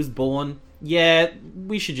Andy was born? Yeah,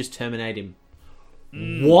 we should just terminate him.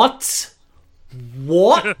 What?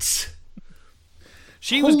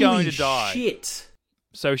 She was going to die. Holy shit.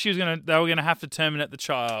 So they were gonna have to terminate the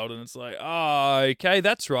child, and it's like, oh, okay,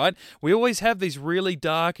 that's right. We always have these really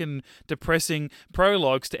dark and depressing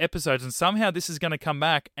prologues to episodes, and somehow this is gonna come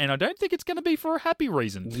back, and I don't think it's gonna be for a happy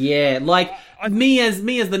reason. Yeah, like me as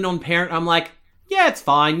the non-parent, I'm like, yeah, it's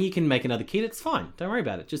fine. You can make another kid. It's fine. Don't worry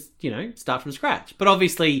about it. Just, start from scratch. But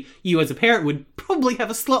obviously, you as a parent would probably have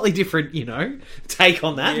a slightly different, take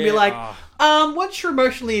on that and be like, once you're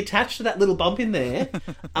emotionally attached to that little bump in there,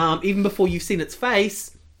 even before you've seen its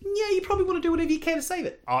face, yeah, you probably want to do whatever you can to save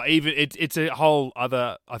it. It's a whole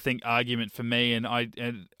other, I think, argument for me, and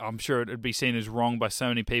I'm sure it would be seen as wrong by so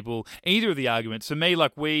many people. Either of the arguments. For me,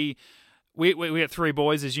 like we had 3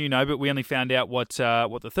 boys, as you know, but we only found out what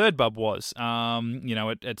the third bub was.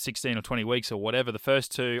 At 16 or 20 weeks or whatever. The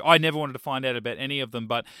first 2, I never wanted to find out about any of them.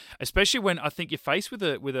 But especially when I think you're faced with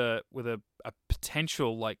a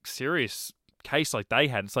potential like serious case like they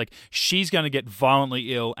had. It's like she's going to get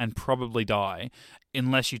violently ill and probably die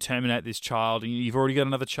unless you terminate this child, and you've already got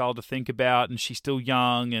another child to think about, and she's still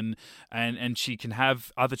young, and she can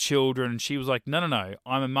have other children. And she was like, no,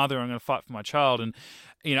 I'm a mother, I'm going to fight for my child. And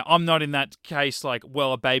I'm not in that case like,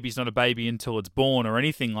 well, a baby's not a baby until it's born or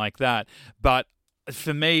anything like that. But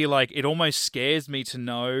for me, like, it almost scares me to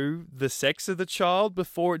know the sex of the child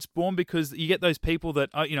before it's born, because you get those people that,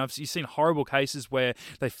 you've seen horrible cases where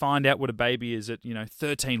they find out what a baby is at,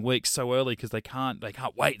 13 weeks so early because they can't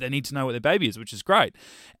wait. They need to know what their baby is, which is great.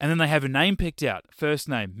 And then they have a name picked out, first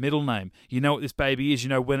name, middle name. You know what this baby is, you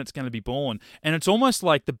know when it's going to be born. And it's almost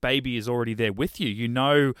like the baby is already there with you.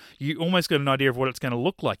 You almost got an idea of what it's going to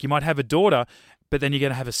look like. You might have a daughter, but then you're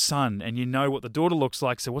going to have a son, and you know what the daughter looks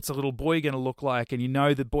like, so what's the little boy going to look like? And you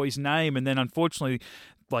know the boy's name, and then unfortunately,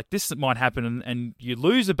 like, this might happen, and you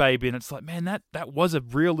lose a baby, and it's like, man, that was a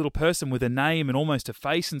real little person with a name and almost a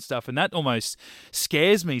face and stuff, and that almost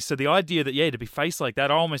scares me. So the idea that, to be faced like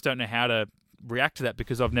that, I almost don't know how to react to that,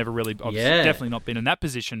 because I've definitely not been in that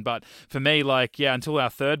position. But for me, like, until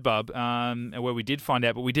our third bub, where we did find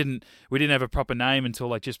out, but we didn't have a proper name until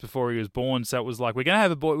like just before he was born. So it was like, we're gonna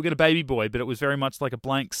have a boy, we're gonna baby boy, but it was very much like a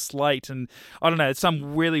blank slate. And I don't know, it's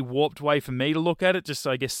some really warped way for me to look at it, just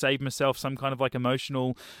so I guess save myself some kind of like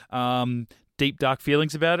emotional deep dark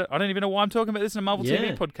feelings about it. I don't even know why I'm talking about this in a Marvel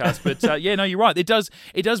TV podcast, but no, you're right. It does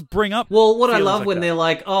bring up. Well, what I love like when they're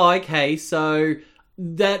like, oh, okay, so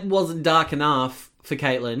that wasn't dark enough for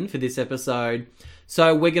Caitlin for this episode,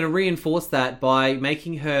 so we're going to reinforce that by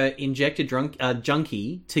making her inject a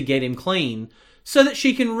junkie to get him clean, so that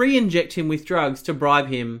she can re-inject him with drugs to bribe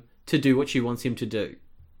him to do what she wants him to do.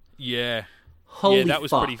 Yeah. Holy that was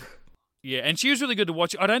fuck. pretty. Yeah, and she was really good to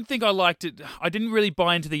watch. I don't think I liked it. I didn't really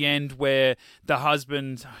buy into the end where the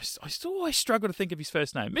husband, I still always struggle to think of his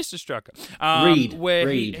first name, Mr. Strucker. Reed. Where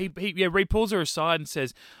Reed. Reed pulls her aside and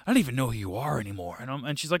says, I don't even know who you are anymore.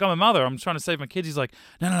 And she's like, I'm a mother. I'm trying to save my kids. He's like,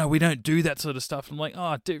 no, we don't do that sort of stuff. I'm like,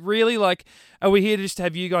 oh, really? Like, are we here to just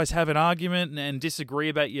have you guys have an argument and disagree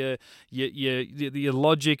about your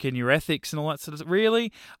logic and your ethics and all that sort of stuff?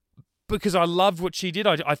 Really? Because I loved what she did.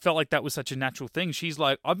 I felt like that was such a natural thing. She's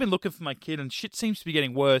like, I've been looking for my kid and shit seems to be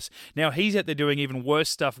getting worse. Now he's out there doing even worse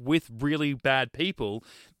stuff with really bad people.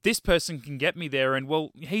 This person can get me there, and, well,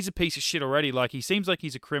 he's a piece of shit already. Like, he seems like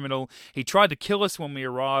he's a criminal. He tried to kill us when we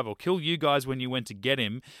arrive, or kill you guys when you went to get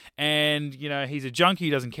him. And, he's a junkie. He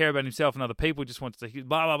doesn't care about himself and other people. Just wants to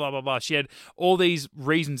blah, blah, blah, blah, blah. She had all these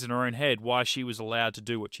reasons in her own head why she was allowed to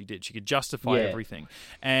do what she did. She could justify everything.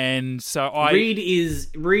 And so Reed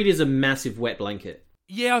is a massive wet blanket.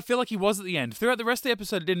 Yeah, I feel like he was at the end. Throughout the rest of the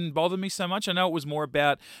episode, it didn't bother me so much. I know it was more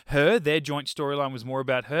about her. Their joint storyline was more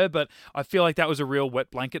about her, but I feel like that was a real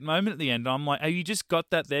wet blanket moment at the end. I'm like, oh, you just got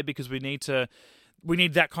that there because we need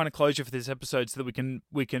that kind of closure for this episode so that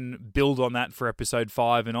we can build on that for episode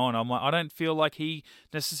 5 and on. I'm like, I don't feel like he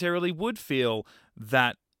necessarily would feel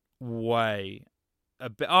that way.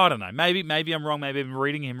 I don't know. Maybe I'm wrong. Maybe I'm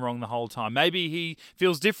reading him wrong the whole time. Maybe he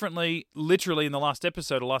feels differently, literally in the last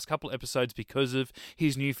episode or last couple episodes, because of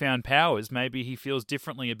his newfound powers. Maybe he feels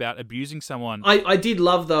differently about abusing someone. I did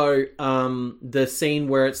love, though, the scene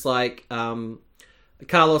where it's like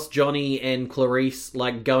Carlos, Johnny, and Clarice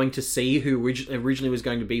like going to see who originally was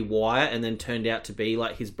going to be Wyatt, and then turned out to be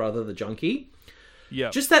like his brother, the junkie. Yeah.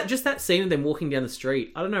 Just that scene of them walking down the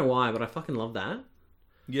street. I don't know why, but I fucking love that.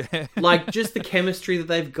 Yeah. Like, just the chemistry that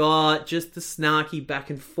they've got, just the snarky back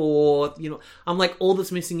and forth, I'm like, all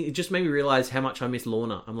that's missing, it just made me realise how much I miss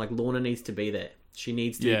Lorna. I'm like, Lorna needs to be there. She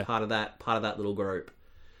needs to be part of that little group.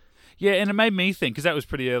 Yeah, and it made me think, because that was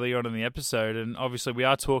pretty early on in the episode, and obviously we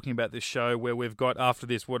are talking about this show where we've got, after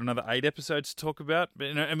this, another 8 episodes to talk about?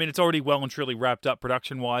 But, I mean, it's already well and truly wrapped up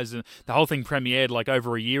production-wise, and the whole thing premiered like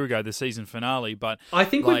over a year ago, the season finale, but... I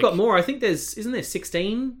think we've got more. I think isn't there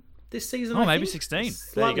 16... this season? Oh, maybe 16.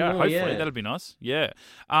 There you go. More, hopefully, that'd be nice. Yeah.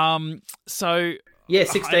 So yeah,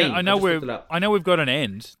 16. I know we've got an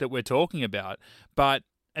end that we're talking about, but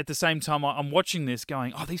at the same time, I'm watching this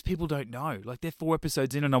going, oh, these people don't know. Like, they're 4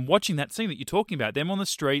 episodes in, and I'm watching that scene that you're talking about. Them on the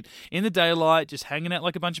street, in the daylight, just hanging out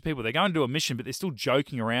like a bunch of people. They're going to do a mission, but they're still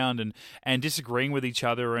joking around and disagreeing with each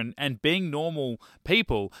other and being normal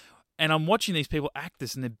people. And I'm watching these people act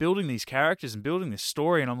this, and they're building these characters and building this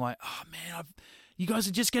story, and I'm like, oh, man, you guys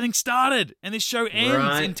are just getting started, and this show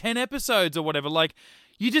ends in 10 episodes or whatever. Like,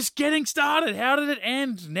 you're just getting started. How did it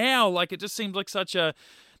end now? Like, it just seems like such a...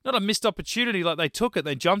 not a missed opportunity. Like, they took it,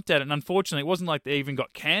 they jumped at it, and unfortunately, it wasn't like they even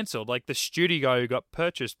got cancelled. Like, the studio got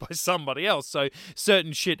purchased by somebody else, so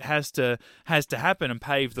certain shit has to happen and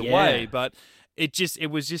pave the way. But it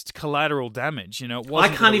was just collateral damage. It I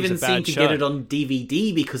wasn't. can't that it was even a bad seem to show. get it on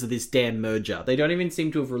DVD because of this damn merger. They don't even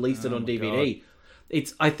seem to have released it on my DVD.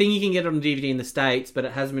 I think you can get it on DVD in the States, but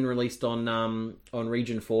it hasn't been released on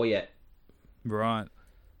Region 4 yet. Right.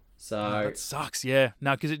 So That sucks. Yeah.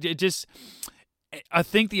 No, because it just. I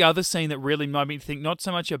think the other scene that really made me think not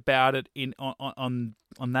so much about it on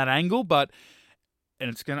that angle, but.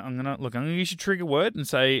 And I'm gonna use your trigger word and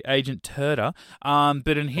say Agent Turner.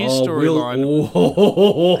 But in his storyline,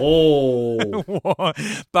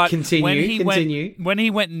 but continue. When he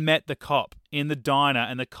went and met the cop in the diner,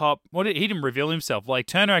 and the cop, he didn't reveal himself. Like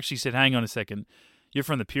Turner actually said, "Hang on a second, you're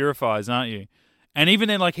from the Purifiers, aren't you?" And even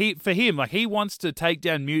then, he wants to take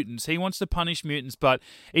down mutants. He wants to punish mutants, but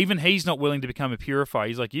even he's not willing to become a purifier.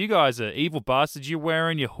 He's like, you guys are evil bastards. You're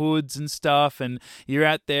wearing your hoods and stuff, and you're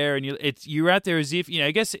out there, and you're out there as if,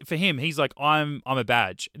 I guess for him, he's like, I'm a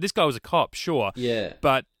badge. This guy was a cop, sure. Yeah.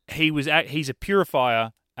 But he's a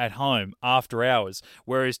purifier at home after hours,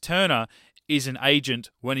 whereas Turner is an agent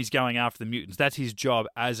when he's going after the mutants. That's his job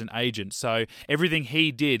as an agent. So everything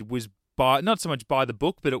he did was not so much by the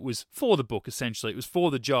book, but it was for the book, essentially. It was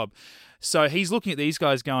for the job. So he's looking at these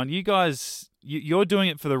guys going, you guys, you're doing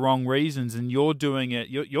it for the wrong reasons, and you're doing it,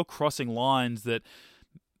 you're crossing lines that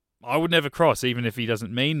I would never cross, even if he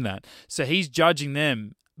doesn't mean that. So he's judging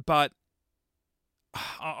them, but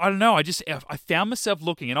I don't know. I found myself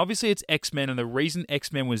looking, and obviously it's X-Men, and the reason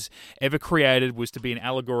X-Men was ever created was to be an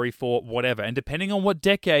allegory for whatever. And depending on what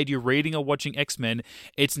decade you're reading or watching X-Men,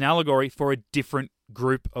 it's an allegory for a different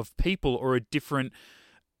group of people or a different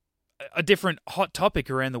hot topic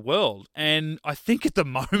around the world. And I think at the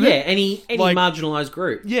moment, any marginalized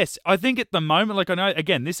group. Yes, I think at the moment, I know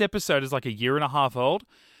again, this episode is like a year and a half old.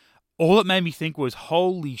 All it made me think was,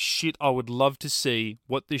 holy shit, I would love to see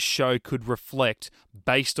what this show could reflect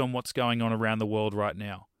based on what's going on around the world right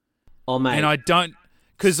now. Oh, mate. And I don't,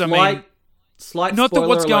 because slight not that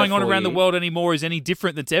what's going on alert around for the you. world anymore is any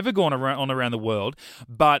different that's ever gone around the world,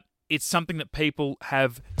 but it's something that people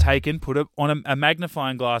have taken, put on a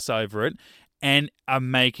magnifying glass over it, and are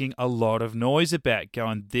making a lot of noise about,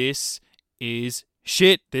 going, this is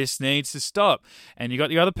shit, this needs to stop. And you got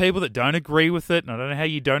the other people that don't agree with it, and I don't know how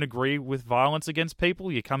you don't agree with violence against people.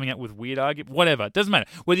 You're coming up with weird arguments, whatever. It doesn't matter.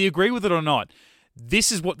 Whether you agree with it or not,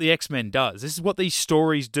 this is what the X-Men does. This is what these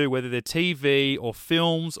stories do, whether they're TV or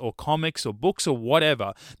films or comics or books or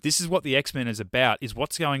whatever. This is what the X-Men is about, is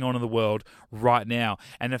what's going on in the world right now.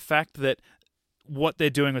 And the fact that what they're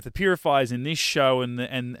doing with the Purifiers in this show and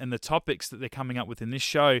the topics that they're coming up with in this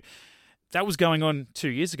show, that was going on 2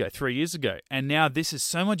 years ago, 3 years ago. And now this is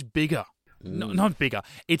so much bigger. Not bigger.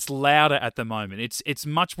 It's louder at the moment. It's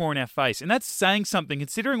much more in our face. And that's saying something,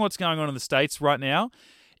 considering what's going on in the States right now,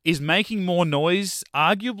 is making more noise,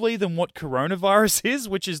 arguably, than what coronavirus is,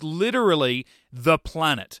 which is literally the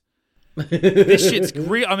planet. This shit's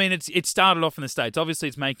real. I mean, it started off in the States. Obviously,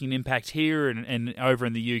 it's making an impact here and over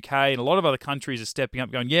in the UK, and a lot of other countries are stepping up,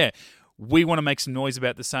 going, yeah, we want to make some noise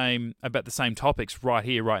about the same topics right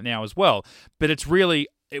here, right now as well. But it's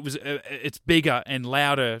bigger and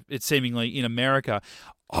louder, it's seemingly, in America.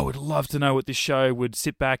 I would love to know what this show would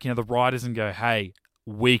sit back, the writers, and go, hey,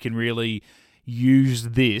 we can really use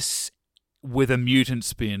this with a mutant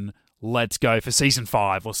spin. Let's go for season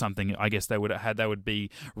 5 or something. I guess they would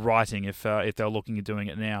be writing if they're looking at doing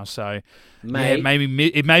it now. So yeah, it made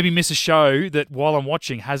me miss a show that while I'm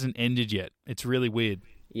watching hasn't ended yet. It's really weird.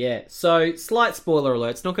 Yeah. So slight spoiler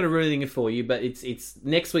alert. It's not going to ruin anything for you, but it's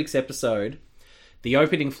next week's episode. The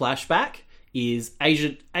opening flashback is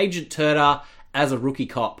Agent Turner as a rookie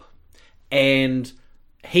cop, and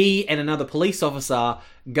he and another police officer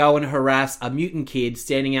go and harass a mutant kid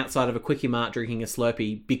standing outside of a Quickie Mart drinking a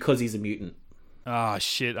Slurpee because he's a mutant. Oh,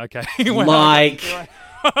 shit, okay. Like,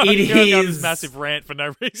 it is this massive rant for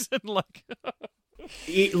no reason.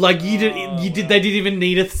 They didn't even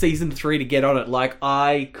need a season 3 to get on it. Like,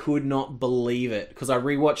 I could not believe it, because I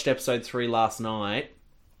rewatched episode 3 last night.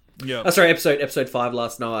 Yeah. Episode 5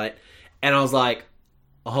 last night, and I was like,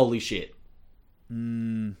 holy shit.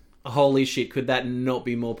 Holy shit, could that not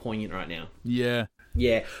be more poignant right now? Yeah.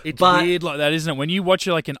 Yeah. It's weird like that, isn't it? When you watch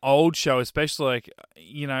like an old show, especially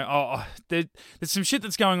there's some shit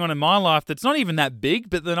that's going on in my life that's not even that big,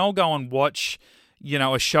 but then I'll go and watch,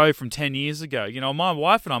 a show from 10 years ago. My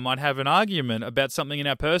wife and I might have an argument about something in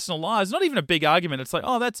our personal lives. Not even a big argument. It's like,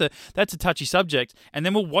 oh, that's a touchy subject. And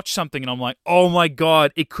then we'll watch something and I'm like, oh my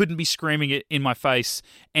God, it couldn't be screaming it in my face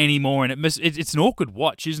anymore. And it's an awkward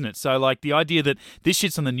watch, isn't it? So like the idea that this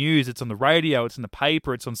shit's on the news, it's on the radio, it's in the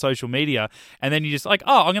paper, it's on social media. And then you're just like,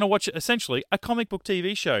 oh, I'm going to watch essentially a comic book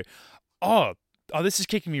TV show. Oh, this is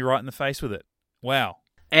kicking me right in the face with it. Wow.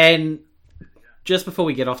 And just before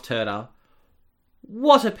we get off Turner,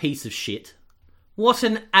 what a piece of shit. What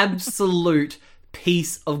an absolute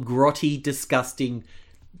piece of grotty, disgusting,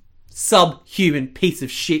 subhuman piece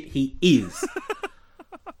of shit he is.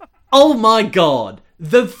 Oh my god.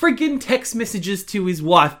 The friggin' text messages to his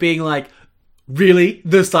wife being like, really?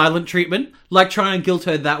 The silent treatment? Like trying to guilt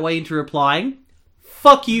her that way into replying?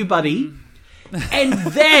 Fuck you, buddy. And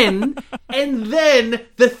then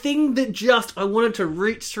the thing that just, I wanted to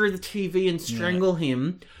reach through the TV and strangle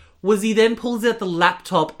him, was he then pulls out the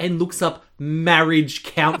laptop and looks up marriage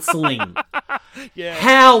counselling.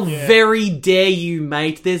 How very dare you,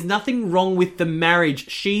 mate? There's nothing wrong with the marriage.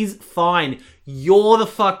 She's fine. You're the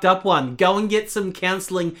fucked up one. Go and get some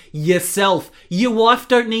counselling yourself. Your wife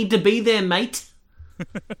don't need to be there, mate.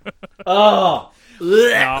 Oh.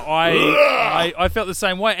 I felt the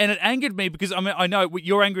same way, and it angered me because, I mean, I know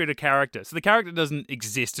you're angry at a character, so the character doesn't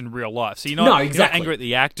exist in real life. So you're not angry at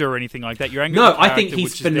the actor or anything like that. You're angry at the character, I think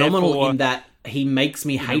he's phenomenal in that he makes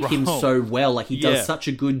me hate him so well. Like, he does such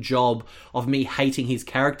a good job of me hating his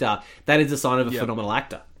character. That is a sign of a phenomenal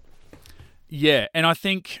actor. Yeah, and I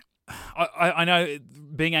think, I know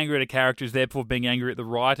being angry at a character is therefore being angry at the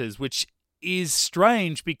writers, which is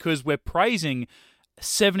strange because we're praising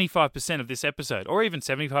 75% of this episode, or even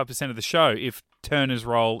 75% of the show, if Turner's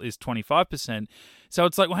role is 25%. So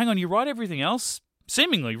it's like, well, hang on, you write everything else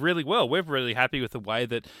seemingly really well. We're really happy with the way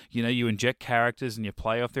that, you know, you inject characters and you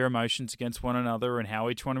play off their emotions against one another and how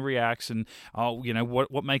each one reacts and, you know,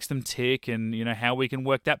 what makes them tick and, you know, how we can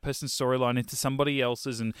work that person's storyline into somebody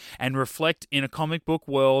else's and reflect in a comic book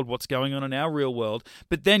world what's going on in our real world.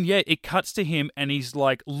 But then, it cuts to him and he's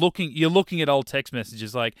like you're looking at old text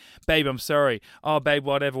messages like, babe, I'm sorry. Oh, babe,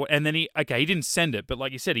 whatever. And then he didn't send it, but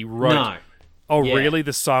like you said, he wrote... No. Oh, really?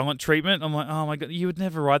 The silent treatment? I'm like, oh my God, you would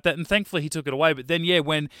never write that. And thankfully he took it away. But then,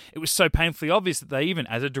 when it was so painfully obvious that they even,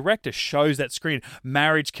 as a director, shows that screen,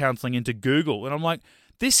 marriage counselling into Google. And I'm like,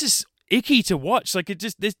 this is icky to watch. Like, it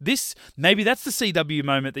just, this maybe that's the CW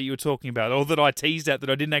moment that you were talking about, or that I teased at that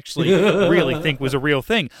I didn't actually really think was a real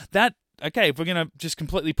thing. That, okay, if we're going to just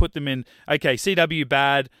completely put them in, okay, CW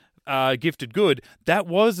bad, Gifted good, that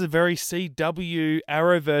was a very CW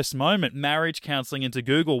Arrowverse moment, marriage counselling into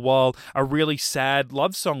Google while a really sad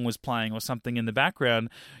love song was playing or something in the background,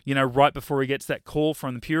 you know, right before he gets that call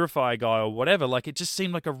from the Purifier guy or whatever. Like, it just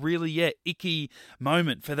seemed like a really, icky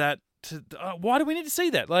moment for that. Why do we need to see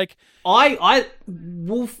that? Like,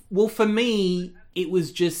 well, for me, it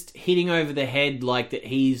was just hitting over the head, like, that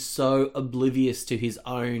he's so oblivious to his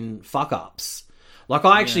own fuck-ups. Like,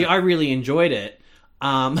 I really enjoyed it.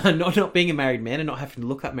 Not being a married man and not having to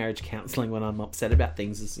look up marriage counselling when I'm upset about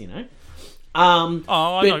things is, you know.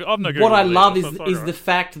 What I love is the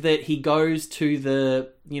fact that he goes to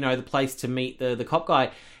the place to meet the cop guy,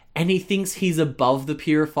 and he thinks he's above the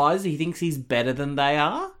Purifiers. He thinks he's better than they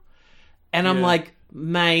are, and I'm like,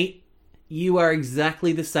 mate, you are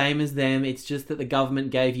exactly the same as them. It's just that the government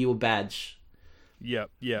gave you a badge.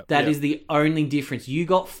 That is the only difference. You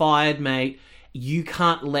got fired, mate. You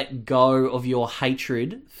can't let go of your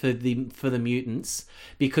hatred for the mutants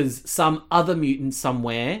because some other mutant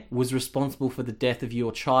somewhere was responsible for the death of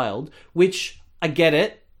your child, which, I get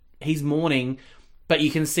it, he's mourning, but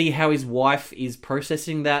you can see how his wife is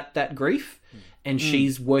processing that grief, and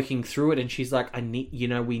she's working through it, and she's like,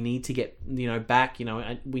 we need to get, back,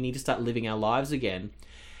 we need to start living our lives again.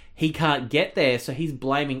 He can't get there, so he's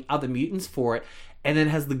blaming other mutants for it, and then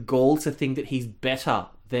has the gall to think that he's better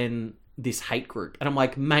than this hate group. And I'm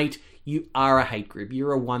like, mate, you are a hate group.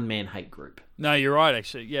 You're a one-man hate group. No, you're right,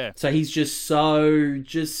 actually, yeah. So he's just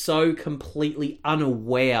so completely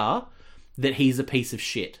unaware that he's a piece of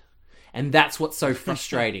shit. And that's what's so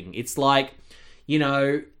frustrating. It's like,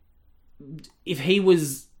 if he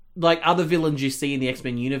was like other villains you see in the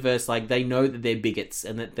X-Men universe, like, they know that they're bigots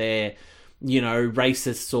and that they're,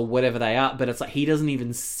 racists or whatever they are, but it's like he doesn't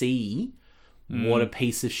even see what a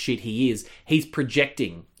piece of shit he is. He's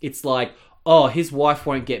projecting. It's like, oh, his wife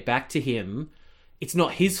won't get back to him. It's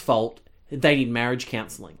not his fault. They need marriage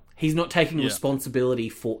counselling. He's not taking responsibility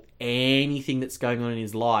for anything that's going on in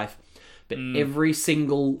his life, but every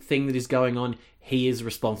single thing that is going on, he is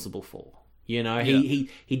responsible for. He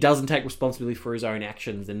doesn't take responsibility for his own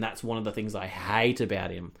actions, and that's one of the things I hate about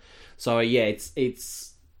him. So yeah, it's.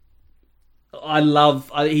 He's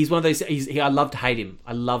one of those. I love to hate him.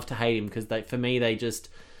 I love to hate him because for me, they just.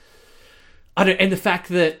 And the fact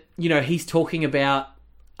that he's talking about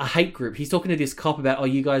a hate group. He's talking to this cop about, oh,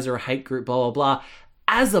 you guys are a hate group, blah blah blah.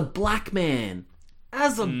 As a black man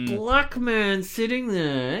sitting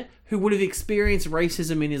there who would have experienced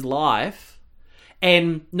racism in his life,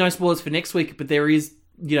 and no spoilers for next week, but there is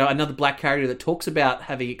another black character that talks about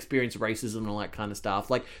having experienced racism and all that kind of stuff.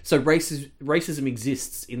 Like, so racism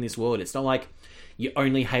exists in this world. It's not like you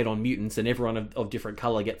only hate on mutants and everyone of different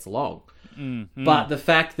color gets along. Mm-hmm. But the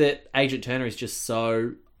fact that Agent Turner is just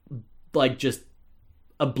so, like, just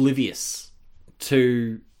oblivious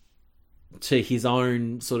to his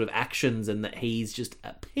own sort of actions, and that he's just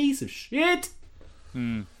a piece of shit.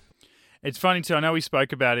 It's funny too. I know we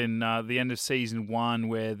spoke about in the end of season 1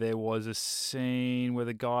 where there was a scene where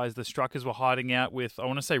the Struckers were hiding out with, I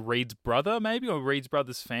want to say Reed's brother, maybe, or Reed's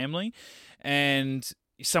brother's family, and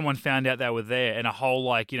someone found out they were there, and a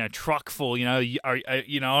whole truck full, an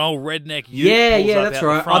old redneck. Yeah, that's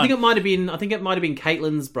right. I think it might have been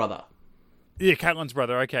Caitlin's brother. Yeah, Caitlin's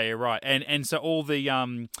brother. Okay, you're right. And so all the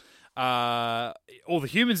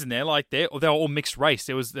humans in there, like they were all mixed race.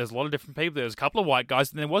 There's a lot of different people. There was a couple of white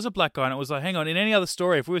guys, and there was a black guy, and it was like, hang on, in any other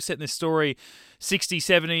story, if we were setting this story 60,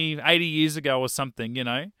 70, 80 years ago or something,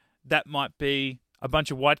 that might be a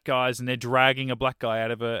bunch of white guys and they're dragging a black guy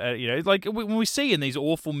out of like when we see in these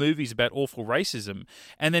awful movies about awful racism,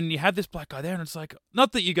 and then you have this black guy there, and it's like,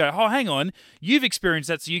 not that you go, oh, hang on, you've experienced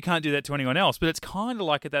that, so you can't do that to anyone else, but it's kind of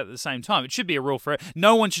like that at the same time. It should be a rule for it.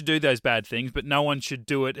 No one should do those bad things, but no one should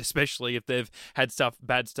do it, especially if they've had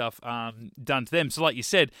bad stuff done to them. So like you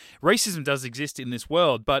said, racism does exist in this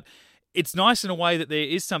world, but it's nice in a way that there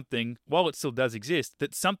is something, while it still does exist,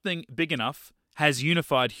 that something big enough has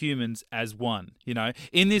unified humans as one.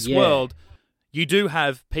 In this world, you do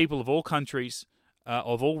have people of all countries,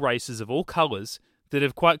 of all races, of all colours, that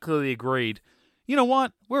have quite clearly agreed, you know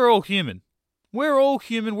what, we're all human. We're all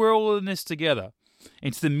human, we're all in this together.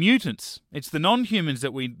 It's the mutants, it's the non-humans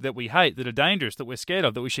that we hate, that are dangerous, that we're scared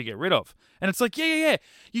of, that we should get rid of. And it's like, yeah,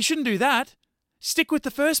 you shouldn't do that. Stick with the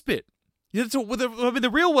first bit. The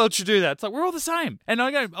real world should do that. It's like, we're all the same. And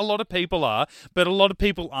I know a lot of people are, but a lot of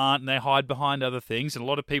people aren't, and they hide behind other things. And a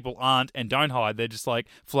lot of people aren't and don't hide. They're just like,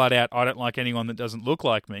 flat out, I don't like anyone that doesn't look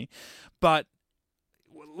like me. But,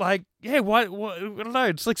 like, yeah, why I don't know.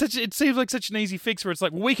 It's like it seems like such an easy fix where it's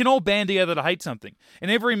like, well, we can all band together to hate something. In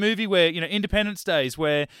every movie where, Independence Days,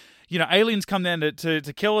 where, aliens come down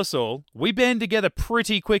to kill us all, we band together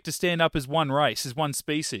pretty quick to stand up as one race, as one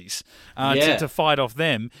species, to fight off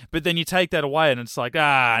them. But then you take that away and it's like,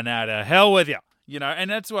 no, to hell with you. And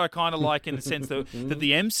that's what I kind of like, in the sense that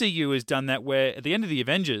the MCU has done that, where at the end of the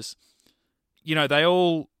Avengers, they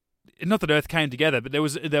all, not that Earth came together, but there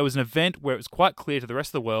was an event where it was quite clear to the rest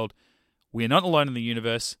of the world, we are not alone in the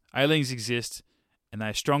universe, aliens exist, and they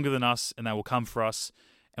are stronger than us, and they will come for us,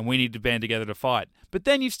 and we need to band together to fight. But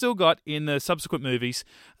then you've still got, in the subsequent movies,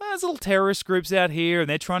 there's little terrorist groups out here, and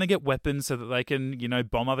they're trying to get weapons so that they can,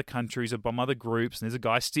 bomb other countries or bomb other groups. And there's a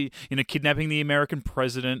guy, kidnapping the American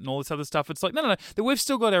president and all this other stuff. It's like, no. That we've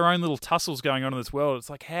still got our own little tussles going on in this world. It's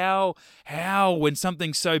like, how, when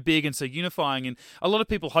something's so big and so unifying? And a lot of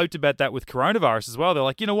people hoped about that with coronavirus as well. They're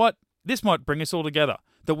like, you know what? This might bring us all together.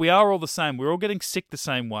 That we are all the same. We're all getting sick the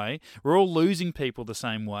same way. We're all losing people the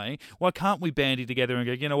same way. Why can't we bandy together and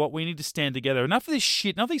go, you know what, we need to stand together? Enough of this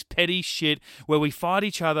shit, enough of these petty shit where we fight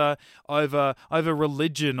each other over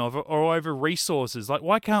religion or over resources. Like,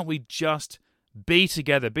 why can't we just be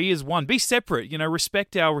together, be as one, be separate,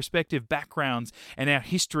 respect our respective backgrounds and our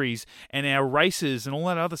histories and our races and all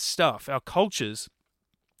that other stuff, our cultures.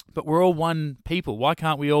 But we're all one people. Why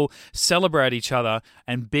can't we all celebrate each other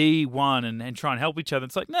and be one and try and help each other?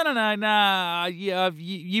 It's like, no. Yeah,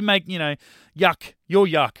 you make, yuck. You're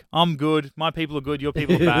yuck. I'm good. My people are good. Your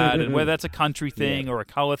people are bad. And whether that's a country thing or a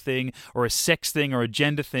color thing or a sex thing or a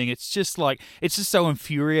gender thing, it's just so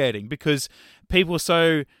infuriating, because people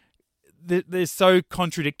are they're so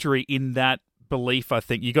contradictory in that belief. I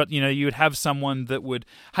think you would have someone that would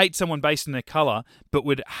hate someone based on their color, but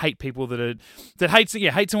would hate people that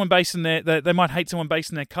hate someone based on they might hate someone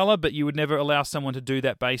based on their color, but you would never allow someone to do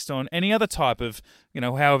that based on any other type of,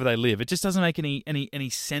 however they live. It just doesn't make any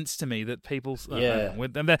sense to me that people.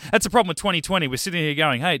 That's a problem with 2020. We're sitting here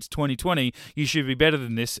going, hey, it's 2020. You should be better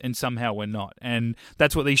than this, and somehow we're not. And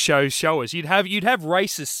that's what these shows show us. You'd have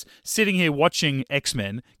racists sitting here watching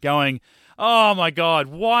X-Men going, oh my God,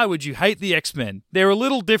 why would you hate the X-Men? They're a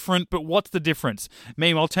little different, but what's the difference?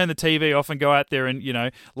 Meanwhile, I'll turn the TV off and go out there and,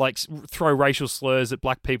 throw racial slurs at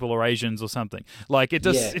black people or Asians or something. Like, it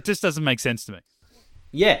just doesn't make sense to me.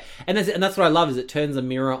 Yeah, and that's what I love, is it turns a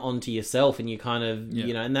mirror onto yourself, and you kind of,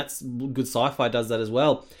 and that's good sci-fi does that as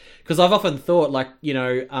well. Because I've often thought,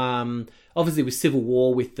 obviously with Civil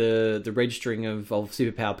War, with the registering of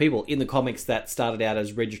superpowered people, in the comics that started out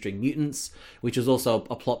as registering mutants, which was also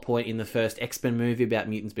a plot point in the first X-Men movie about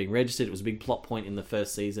mutants being registered. It was a big plot point in the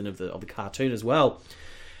first season of the cartoon as well.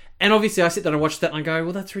 And obviously I sit there and watch that and I go,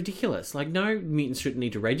 well, that's ridiculous. Like, no, mutants shouldn't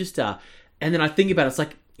need to register. And then I think about it, it's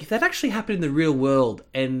like, if that actually happened in the real world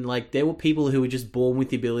and, like, there were people who were just born with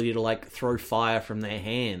the ability to, like, throw fire from their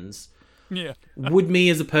hands, Yeah. would me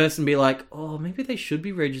as a person be like, oh, maybe they should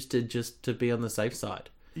be registered just to be on the safe side?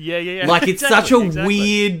 Yeah. Like, it's such a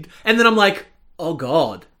weird... And then I'm like, oh,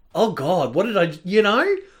 God, what did I... You know?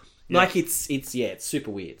 Yeah. Like, it's super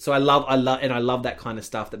weird. So I love that kind of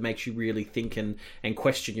stuff that makes you really think and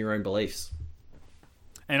question your own beliefs.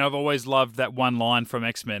 And I've always loved that one line from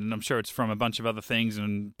X-Men, and I'm sure it's from a bunch of other things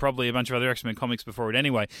and probably a bunch of other X-Men comics before it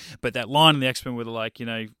anyway. But that line in the X-Men where they're like, you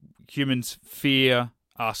know, humans fear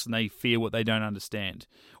us and they fear what they don't understand.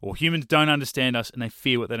 Or humans don't understand us and they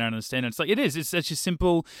fear what they don't understand. And it's like, it's such a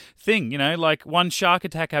simple thing, you know, like one shark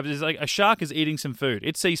attack happens. It's like a shark is eating some food.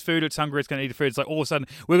 It sees food, it's hungry, it's going to eat the food. It's like all of a sudden,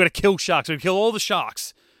 we're going to kill sharks. We're going to kill all the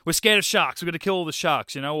sharks. We're scared of sharks. We're going to kill all the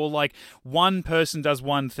sharks, you know, or like one person does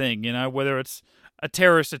one thing, you know, whether it's a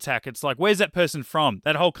terrorist attack. It's like, where's that person from?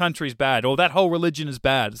 That whole country's bad, or that whole religion is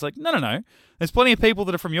bad. It's like, no. There's plenty of people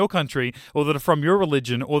that are from your country, or that are from your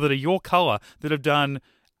religion, or that are your color, that have done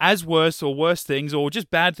as worse or worse things, or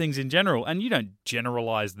just bad things in general, and you don't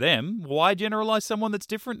generalize them. Why generalize someone that's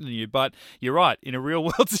different than you? But you're right, in a real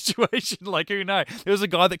world situation, like, who knows? There was a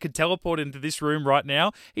guy that could teleport into this room right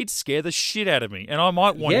now, he'd scare the shit out of me, and I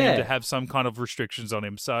might want him to have some kind of restrictions on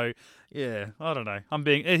him. So, yeah, I don't know.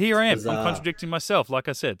 Here I am. Bizarre. I'm contradicting myself, like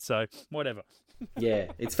I said, so whatever. Yeah,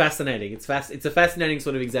 it's fascinating. It's a fascinating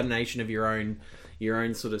sort of examination of your own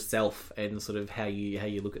sort of self and sort of how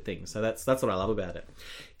you look at things. So that's what I love about it.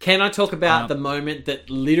 Can I talk about the moment that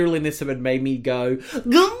literally in this episode made me go,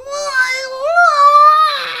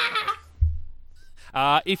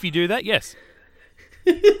 if you do that, yes.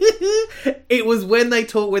 It was when they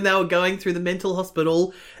were going through the mental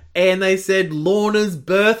hospital and they said Lorna's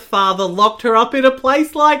birth father locked her up in a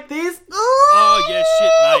place like this. Oh, yeah,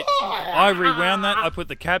 shit, mate. I rewound that. I put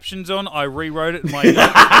the captions on. I rewrote it in my notes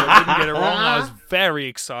so I didn't get it wrong. I was very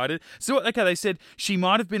excited. So, okay, they said she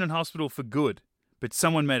might have been in hospital for good, but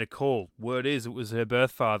someone made a call. Word is, it was her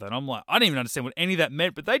birth father. And I'm like, I didn't even understand what any of that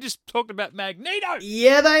meant, but they just talked about Magneto.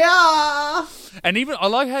 Yeah, they are. And even, I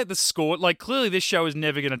like how the score, like, clearly this show is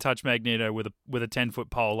never going to touch Magneto with a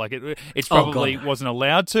 10-foot pole. Like, it's probably wasn't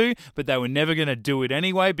allowed to, but they were never going to do it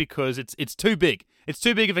anyway because it's too big. It's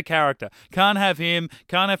too big of a character. Can't have him,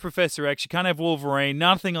 can't have Professor X, you can't have Wolverine,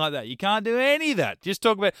 nothing like that. You can't do any of that. Just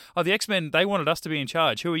talk about, the X-Men, they wanted us to be in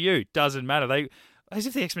charge. Who are you? Doesn't matter. As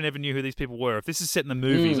if the X-Men ever knew who these people were. If this is set in the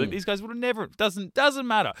movies, like these guys would have never. Doesn't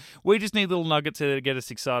matter. We just need little nuggets to get us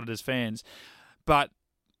excited as fans. But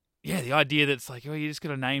yeah, the idea that it's like, you just got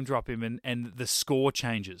to name drop him and the score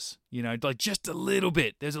changes. You know, like just a little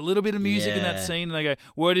bit. There's a little bit of music in that scene, and they go,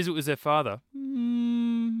 "Word is, it was their father."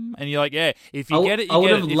 And you're like, yeah, if you get it, you I would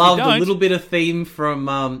get have it. If loved you don't, a little bit of theme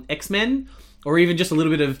from X-Men, or even just a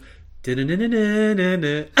little bit of.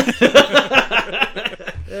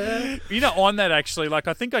 You know, on that actually, like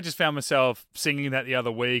I think I just found myself singing that the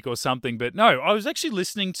other week or something. But no, I was actually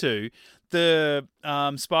listening to the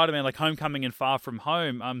Spider-Man, like Homecoming and Far From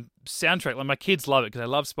Home soundtrack. Like my kids love it because they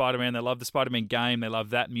love Spider-Man, they love the Spider-Man game, they love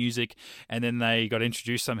that music, and then they got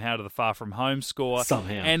introduced somehow to the Far From Home score.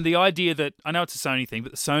 Somehow. And the idea that, I know it's a Sony thing,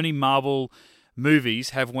 but the Sony Marvel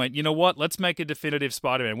movies have went, you know what, let's make a definitive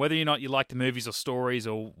Spider-Man. Whether or not you like the movies or stories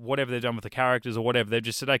or whatever they've done with the characters or whatever, they've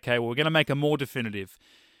just said, okay, well, we're going to make a more definitive.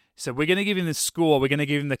 So we're going to give him the score. We're going to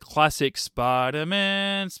give him the classic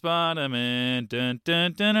Spider-Man, dun,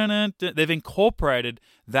 dun, dun, dun, dun. They've incorporated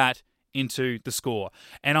that into the score.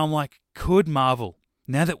 And I'm like, could Marvel,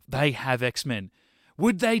 now that they have X-Men,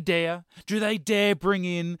 would they dare? Do they dare bring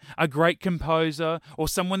in a great composer or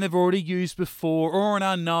someone they've already used before or an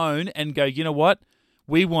unknown and go, you know what?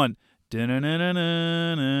 We want... Bring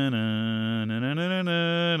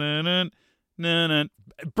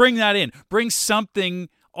that in. Bring something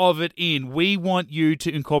of it in. We want you to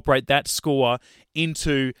incorporate that score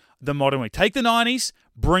into the modern way. Take the 90s,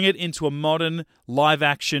 bring it into a modern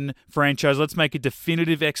live-action franchise. Let's make a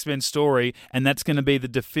definitive X-Men story, and that's going to be the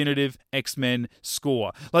definitive X-Men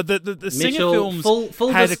score. Like the Singer films.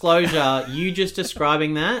 Full disclosure, you just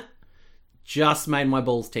describing that just made my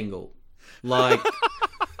balls tingle. Like,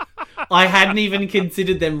 I hadn't even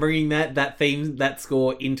considered them bringing that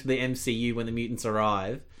score into the MCU when the mutants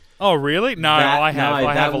arrive. Oh, really? No, I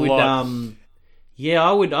have a lot. Yeah,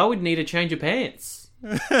 I would need a change of pants.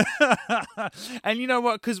 And you know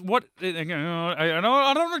what? Because what I don't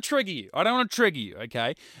want to trigger you.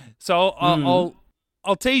 Okay, so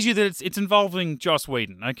I'll tease you that it's involving Joss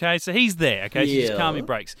Whedon. Okay, so he's there. Okay, so just calm your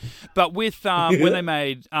brakes. But with when they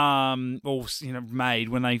made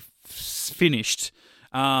when they finished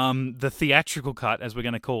the theatrical cut, as we're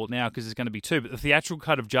going to call it now, because there's going to be two, but the theatrical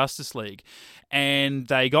cut of Justice League, and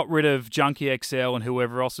they got rid of Junkie XL and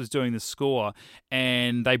whoever else was doing the score,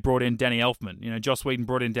 and they brought in Danny Elfman. You know, Joss Whedon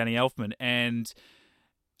brought in Danny Elfman, and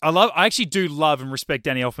I actually do love and respect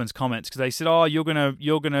Danny Elfman's comments, because they said, "Oh, you're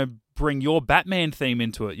gonna bring your Batman theme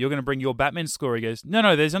into it. You're gonna bring your Batman score." He goes,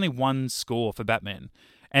 "No, there's only one score for Batman."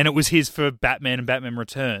 And it was his for Batman and Batman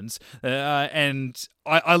Returns. And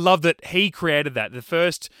I love that he created that. The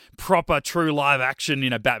first proper, true live action,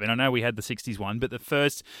 Batman. I know we had the 60s one, but the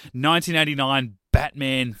first 1989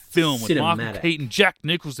 Batman film with Michael Keaton, Jack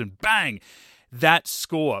Nicholson, bang! That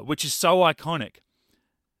score, which is so iconic,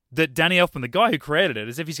 that Danny Elfman, the guy who created it,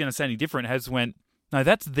 as if he's going to say any different, has went, no,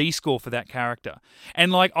 that's the score for that character.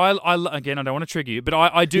 And again, I don't want to trigger you, but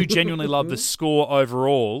I do genuinely love the score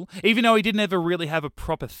overall. Even though he didn't ever really have a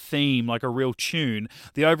proper theme, like a real tune,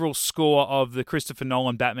 the overall score of the Christopher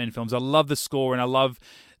Nolan Batman films, I love the score, and I love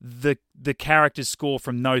the character's score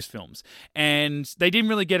from those films. And they didn't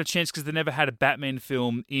really get a chance because they never had a Batman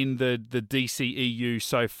film in the DCEU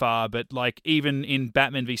so far, but even in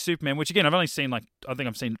Batman v Superman, which again I've only seen I think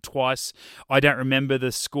I've seen it twice, I don't remember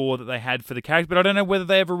the score that they had for the character, but I don't know whether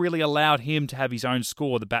they ever really allowed him to have his own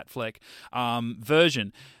score, the Batfleck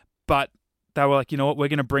version. But they were like, you know what, we're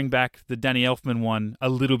going to bring back the Danny Elfman one a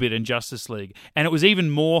little bit in Justice League. And it was even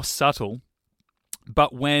more subtle,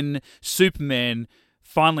 but when Superman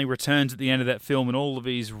finally returns at the end of that film, and all of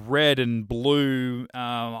his red and blue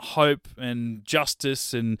hope and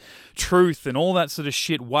justice and truth and all that sort of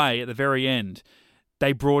shit way at the very end,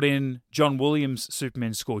 they brought in John Williams'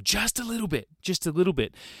 Superman score just a little bit.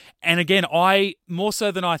 And again, I more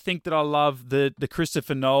so than I think that I love the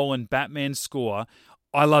Christopher Nolan Batman score,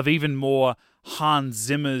 I love even more Hans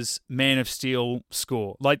Zimmer's Man of Steel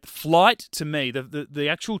score. Like Flight, to me, the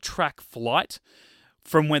actual track Flight,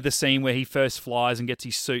 from the scene where he first flies and gets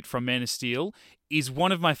his suit from Man of Steel, is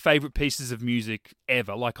one of my favorite pieces of music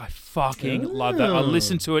ever. I fucking love that. I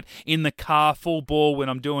listen to it in the car full bore when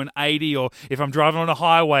I'm doing 80, or if I'm driving on a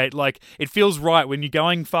highway. It feels right when you're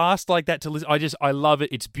going fast like that to listen. I love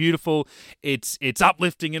it. It's beautiful. It's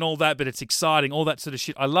uplifting and all that, but it's exciting, all that sort of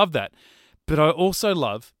shit. I love that. But I also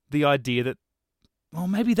love the idea that, well,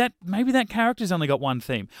 maybe that character's only got one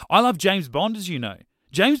theme. I love James Bond, as you know.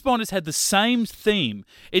 James Bond has had the same theme.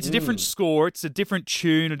 It's a different score, it's a different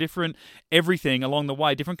tune, a different everything along the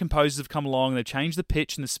way. Different composers have come along, they've changed the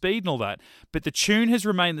pitch and the speed and all that. But the tune has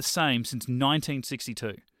remained the same since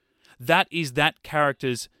 1962. That is that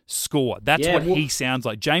character's score. That's what he sounds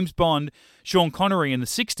like. James Bond, Sean Connery in the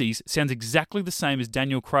 60s sounds exactly the same as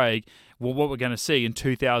Daniel Craig, what we're going to see in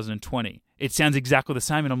 2020. It sounds exactly the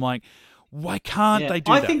same, and I'm like, why can't they do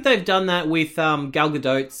that? I think they've done that with Gal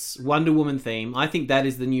Gadot's Wonder Woman theme. I think that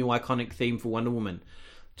is the new iconic theme for Wonder Woman.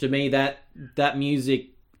 To me, that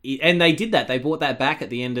music, and they did that. They brought that back at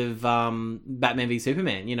the end of Batman v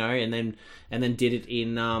Superman, and then did it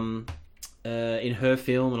in her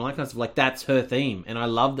film and all that kind of stuff. That's her theme, and I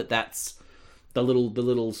love that. That's the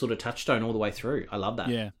little sort of touchstone all the way through. I love that.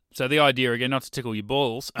 Yeah. So the idea, again, not to tickle your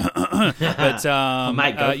balls, but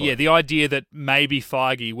the idea that maybe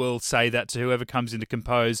Feige will say that to whoever comes in to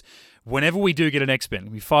compose, whenever we do get an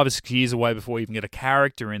X-Men, we're 5 or 6 years away before we even get a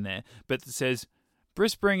character in there, but it says,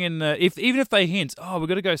 Bruce, bring in even if they hint, we've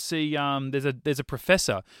got to go see. There's a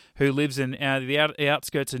professor who lives in the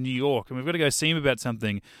outskirts of New York, and we've got to go see him about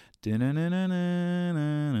something. Just a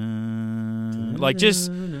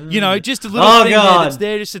little thing that's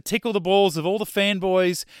there just to tickle the balls of all the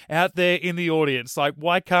fanboys out there in the audience.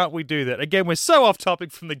 Why can't we do that? Again, we're so off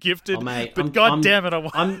topic from The Gifted, but God damn it,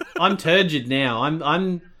 I'm turgid now.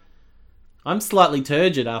 I'm slightly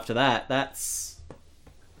turgid after that.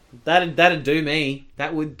 That'd do me.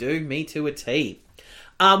 That would do me to a T.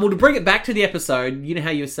 Well, to bring it back to the episode, you know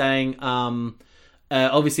how you were saying,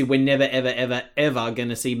 obviously we're never, ever, ever, ever going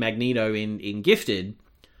to see Magneto in Gifted.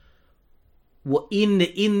 Well,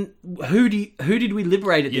 in who did we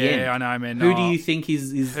liberate at the end? Yeah, I know, man. Who do you think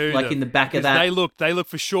is in the back of that? They look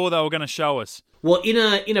for sure they were going to show us. Well,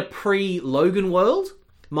 in a pre-Logan world,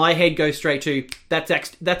 my head goes straight to that's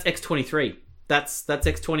X-23. That's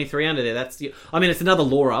X-23 under there. It's another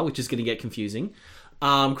Laura, which is going to get confusing,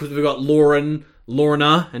 because we've got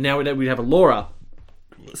Lorna, and now we have a Laura.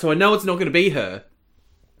 So I know it's not going to be her,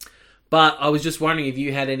 but I was just wondering if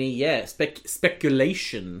you had any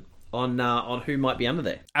speculation on who might be under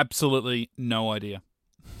there. Absolutely no idea.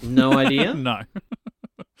 No idea? No.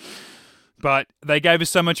 But they gave us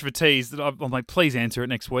so much of a tease that I'm like, please answer it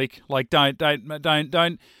next week. Don't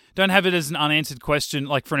have it as an unanswered question,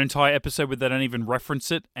 for an entire episode where they don't even reference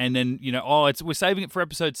it, and then we're saving it for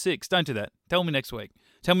episode 6. Don't do that. Tell me next week.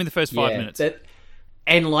 Tell me the first 5 minutes.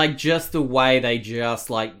 And, like, just the way they just,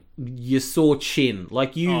 like, you saw chin.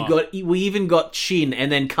 Like, we even got chin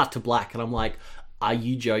and then cut to black. And I'm like, are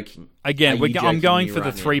you joking? Again, I'm going for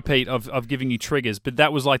the three-peat of giving you triggers, but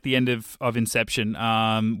that was like the end of Inception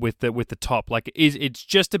with the top. Like, it's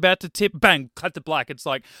just about to tip, bang, cut to black. It's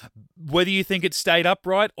like, whether you think it stayed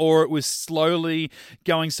upright or it was slowly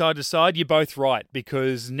going side to side, you're both right,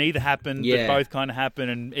 because neither happened, but both kind of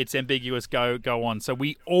happened, and it's ambiguous, go on. So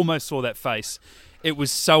we almost saw that face. It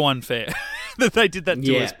was so unfair that they did that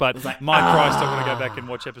to us, but like, my Christ, I want to go back and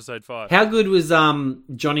watch episode 5. How good was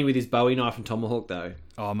Johnny with his Bowie knife and tomahawk, though?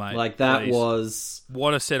 Oh, mate. Like, that was...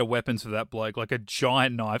 What a set of weapons for that bloke. Like a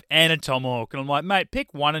giant knife and a tomahawk. And I'm like, mate,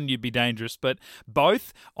 pick one and you'd be dangerous. But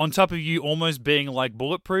both, on top of you almost being like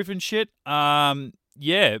bulletproof and shit, you're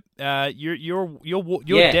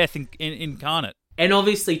death incarnate. And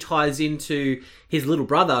obviously ties into his little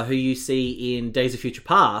brother, who you see in Days of Future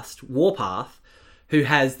Past, Warpath, who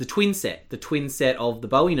has the twin set of the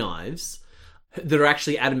Bowie knives that are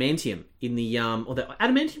actually adamantium in the or the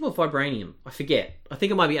adamantium or vibranium, I forget. I think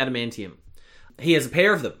it might be adamantium. He has a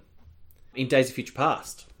pair of them in Days of Future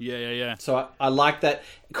Past. Yeah. So I like that,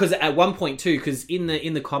 because at one point too, because in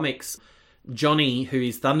the comics, Johnny, who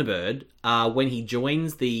is Thunderbird, when he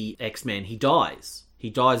joins the X-Men, he dies. He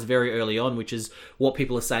dies very early on, which is what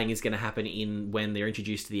people are saying is going to happen when they're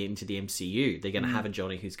introduced into the MCU. They're going to have a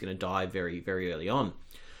Johnny who's going to die very, very early on.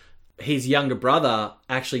 His younger brother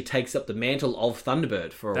actually takes up the mantle of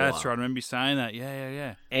Thunderbird for a while. That's right. I remember you saying that.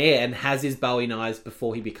 Yeah. And has his Bowie knives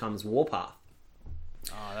before he becomes Warpath.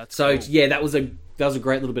 Oh, that's so cool. Yeah, that was a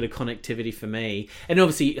great little bit of connectivity for me, and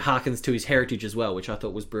obviously harkens to his heritage as well, which I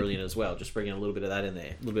thought was brilliant as well. Just bringing a little bit of that in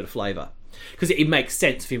there, a little bit of flavour, because it makes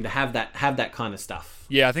sense for him to have that kind of stuff.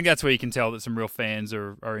 Yeah, I think that's where you can tell that some real fans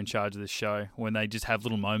are in charge of this show, when they just have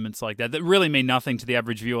little moments like that really mean nothing to the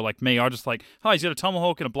average viewer like me. I just like, oh, he's got a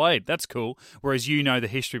tomahawk and a blade. That's cool. Whereas you know the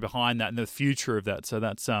history behind that and the future of that. So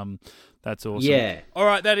that's awesome. Yeah. All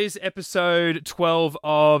right, that is episode 12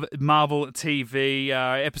 of Marvel TV.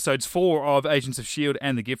 Episodes 4 of Agents of S.H.I.E.L.D.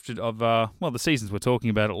 and The Gifted of, the seasons we're talking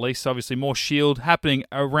about at least. Obviously, more S.H.I.E.L.D. happening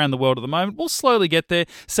around the world at the moment. We'll slowly get there.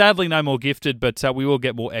 Sadly, no more Gifted, but we will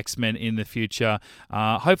get more X-Men in the future.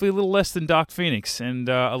 Hopefully a little less than Dark Phoenix and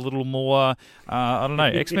a little more, I don't know,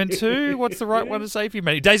 X-Men 2? What's the right one to say for you,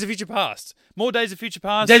 mate? Days of Future Past. More Days of Future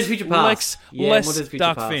Past. Days of Future Past. Less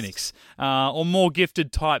Dark Phoenix. Or more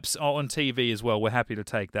Gifted types on TV as well. We're happy to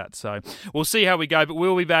take that. So we'll see how we go, but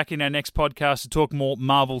we'll be back in our next podcast to talk more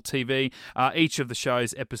Marvel TV. Each of the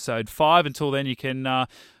shows, episode 5. Until then, you can...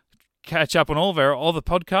 catch up on all the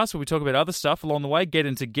podcasts where we talk about other stuff along the way. Get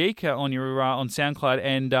Into Geek on your on SoundCloud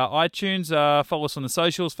and iTunes. Follow us on the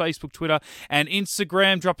socials, Facebook, Twitter, and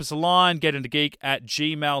Instagram. Drop us a line,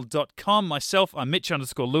 getintogeek@gmail.com. Myself, I'm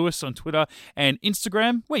Mitch_Lewis on Twitter and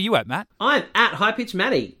Instagram. Where you at, Matt? I'm at High Pitch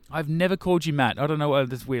Matty. I've never called you Matt. I don't know why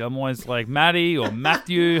that's weird. I'm always like Matty or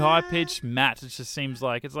Matthew, High Pitch, Matt. It just seems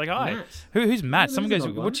like, it's like, hi. Matt. Who's Matt? Someone goes,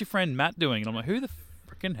 what's your friend Matt doing? And I'm like, who the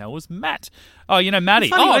hell was Matt? Oh, you know, Matty.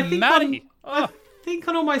 Matty. I think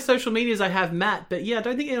on all my social medias I have Matt, but yeah, I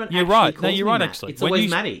don't think anyone You're actually right. calls No, you're me right, Matt. actually. It's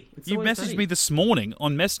always Matty. You messaged me this morning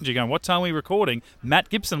on Messenger going, what time are we recording? Matt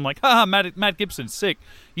Gibson. I'm like, Matt Gibson, sick.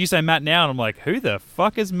 You say Matt now, and I'm like, who the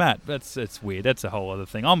fuck is Matt? It's weird. That's a whole other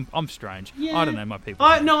thing. I'm strange. Yeah. I don't know my people.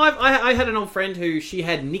 I had an old friend who she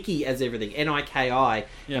had Nikki as everything, Niki,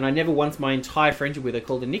 and I never once my entire friendship with her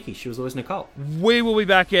called her Nikki. She was always Nicole. We will be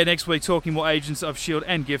back here next week talking more Agents of S.H.I.E.L.D.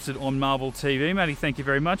 and Gifted on Marvel TV. Matty, thank you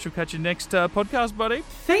very much. We'll catch you next podcast, buddy.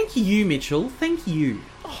 Thank you, Mitchell. Thank you.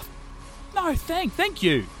 Oh, no, thank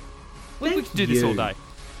you. We could do you. this all day.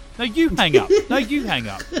 No, you hang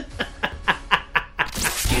up.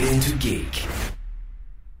 Get Into Geek.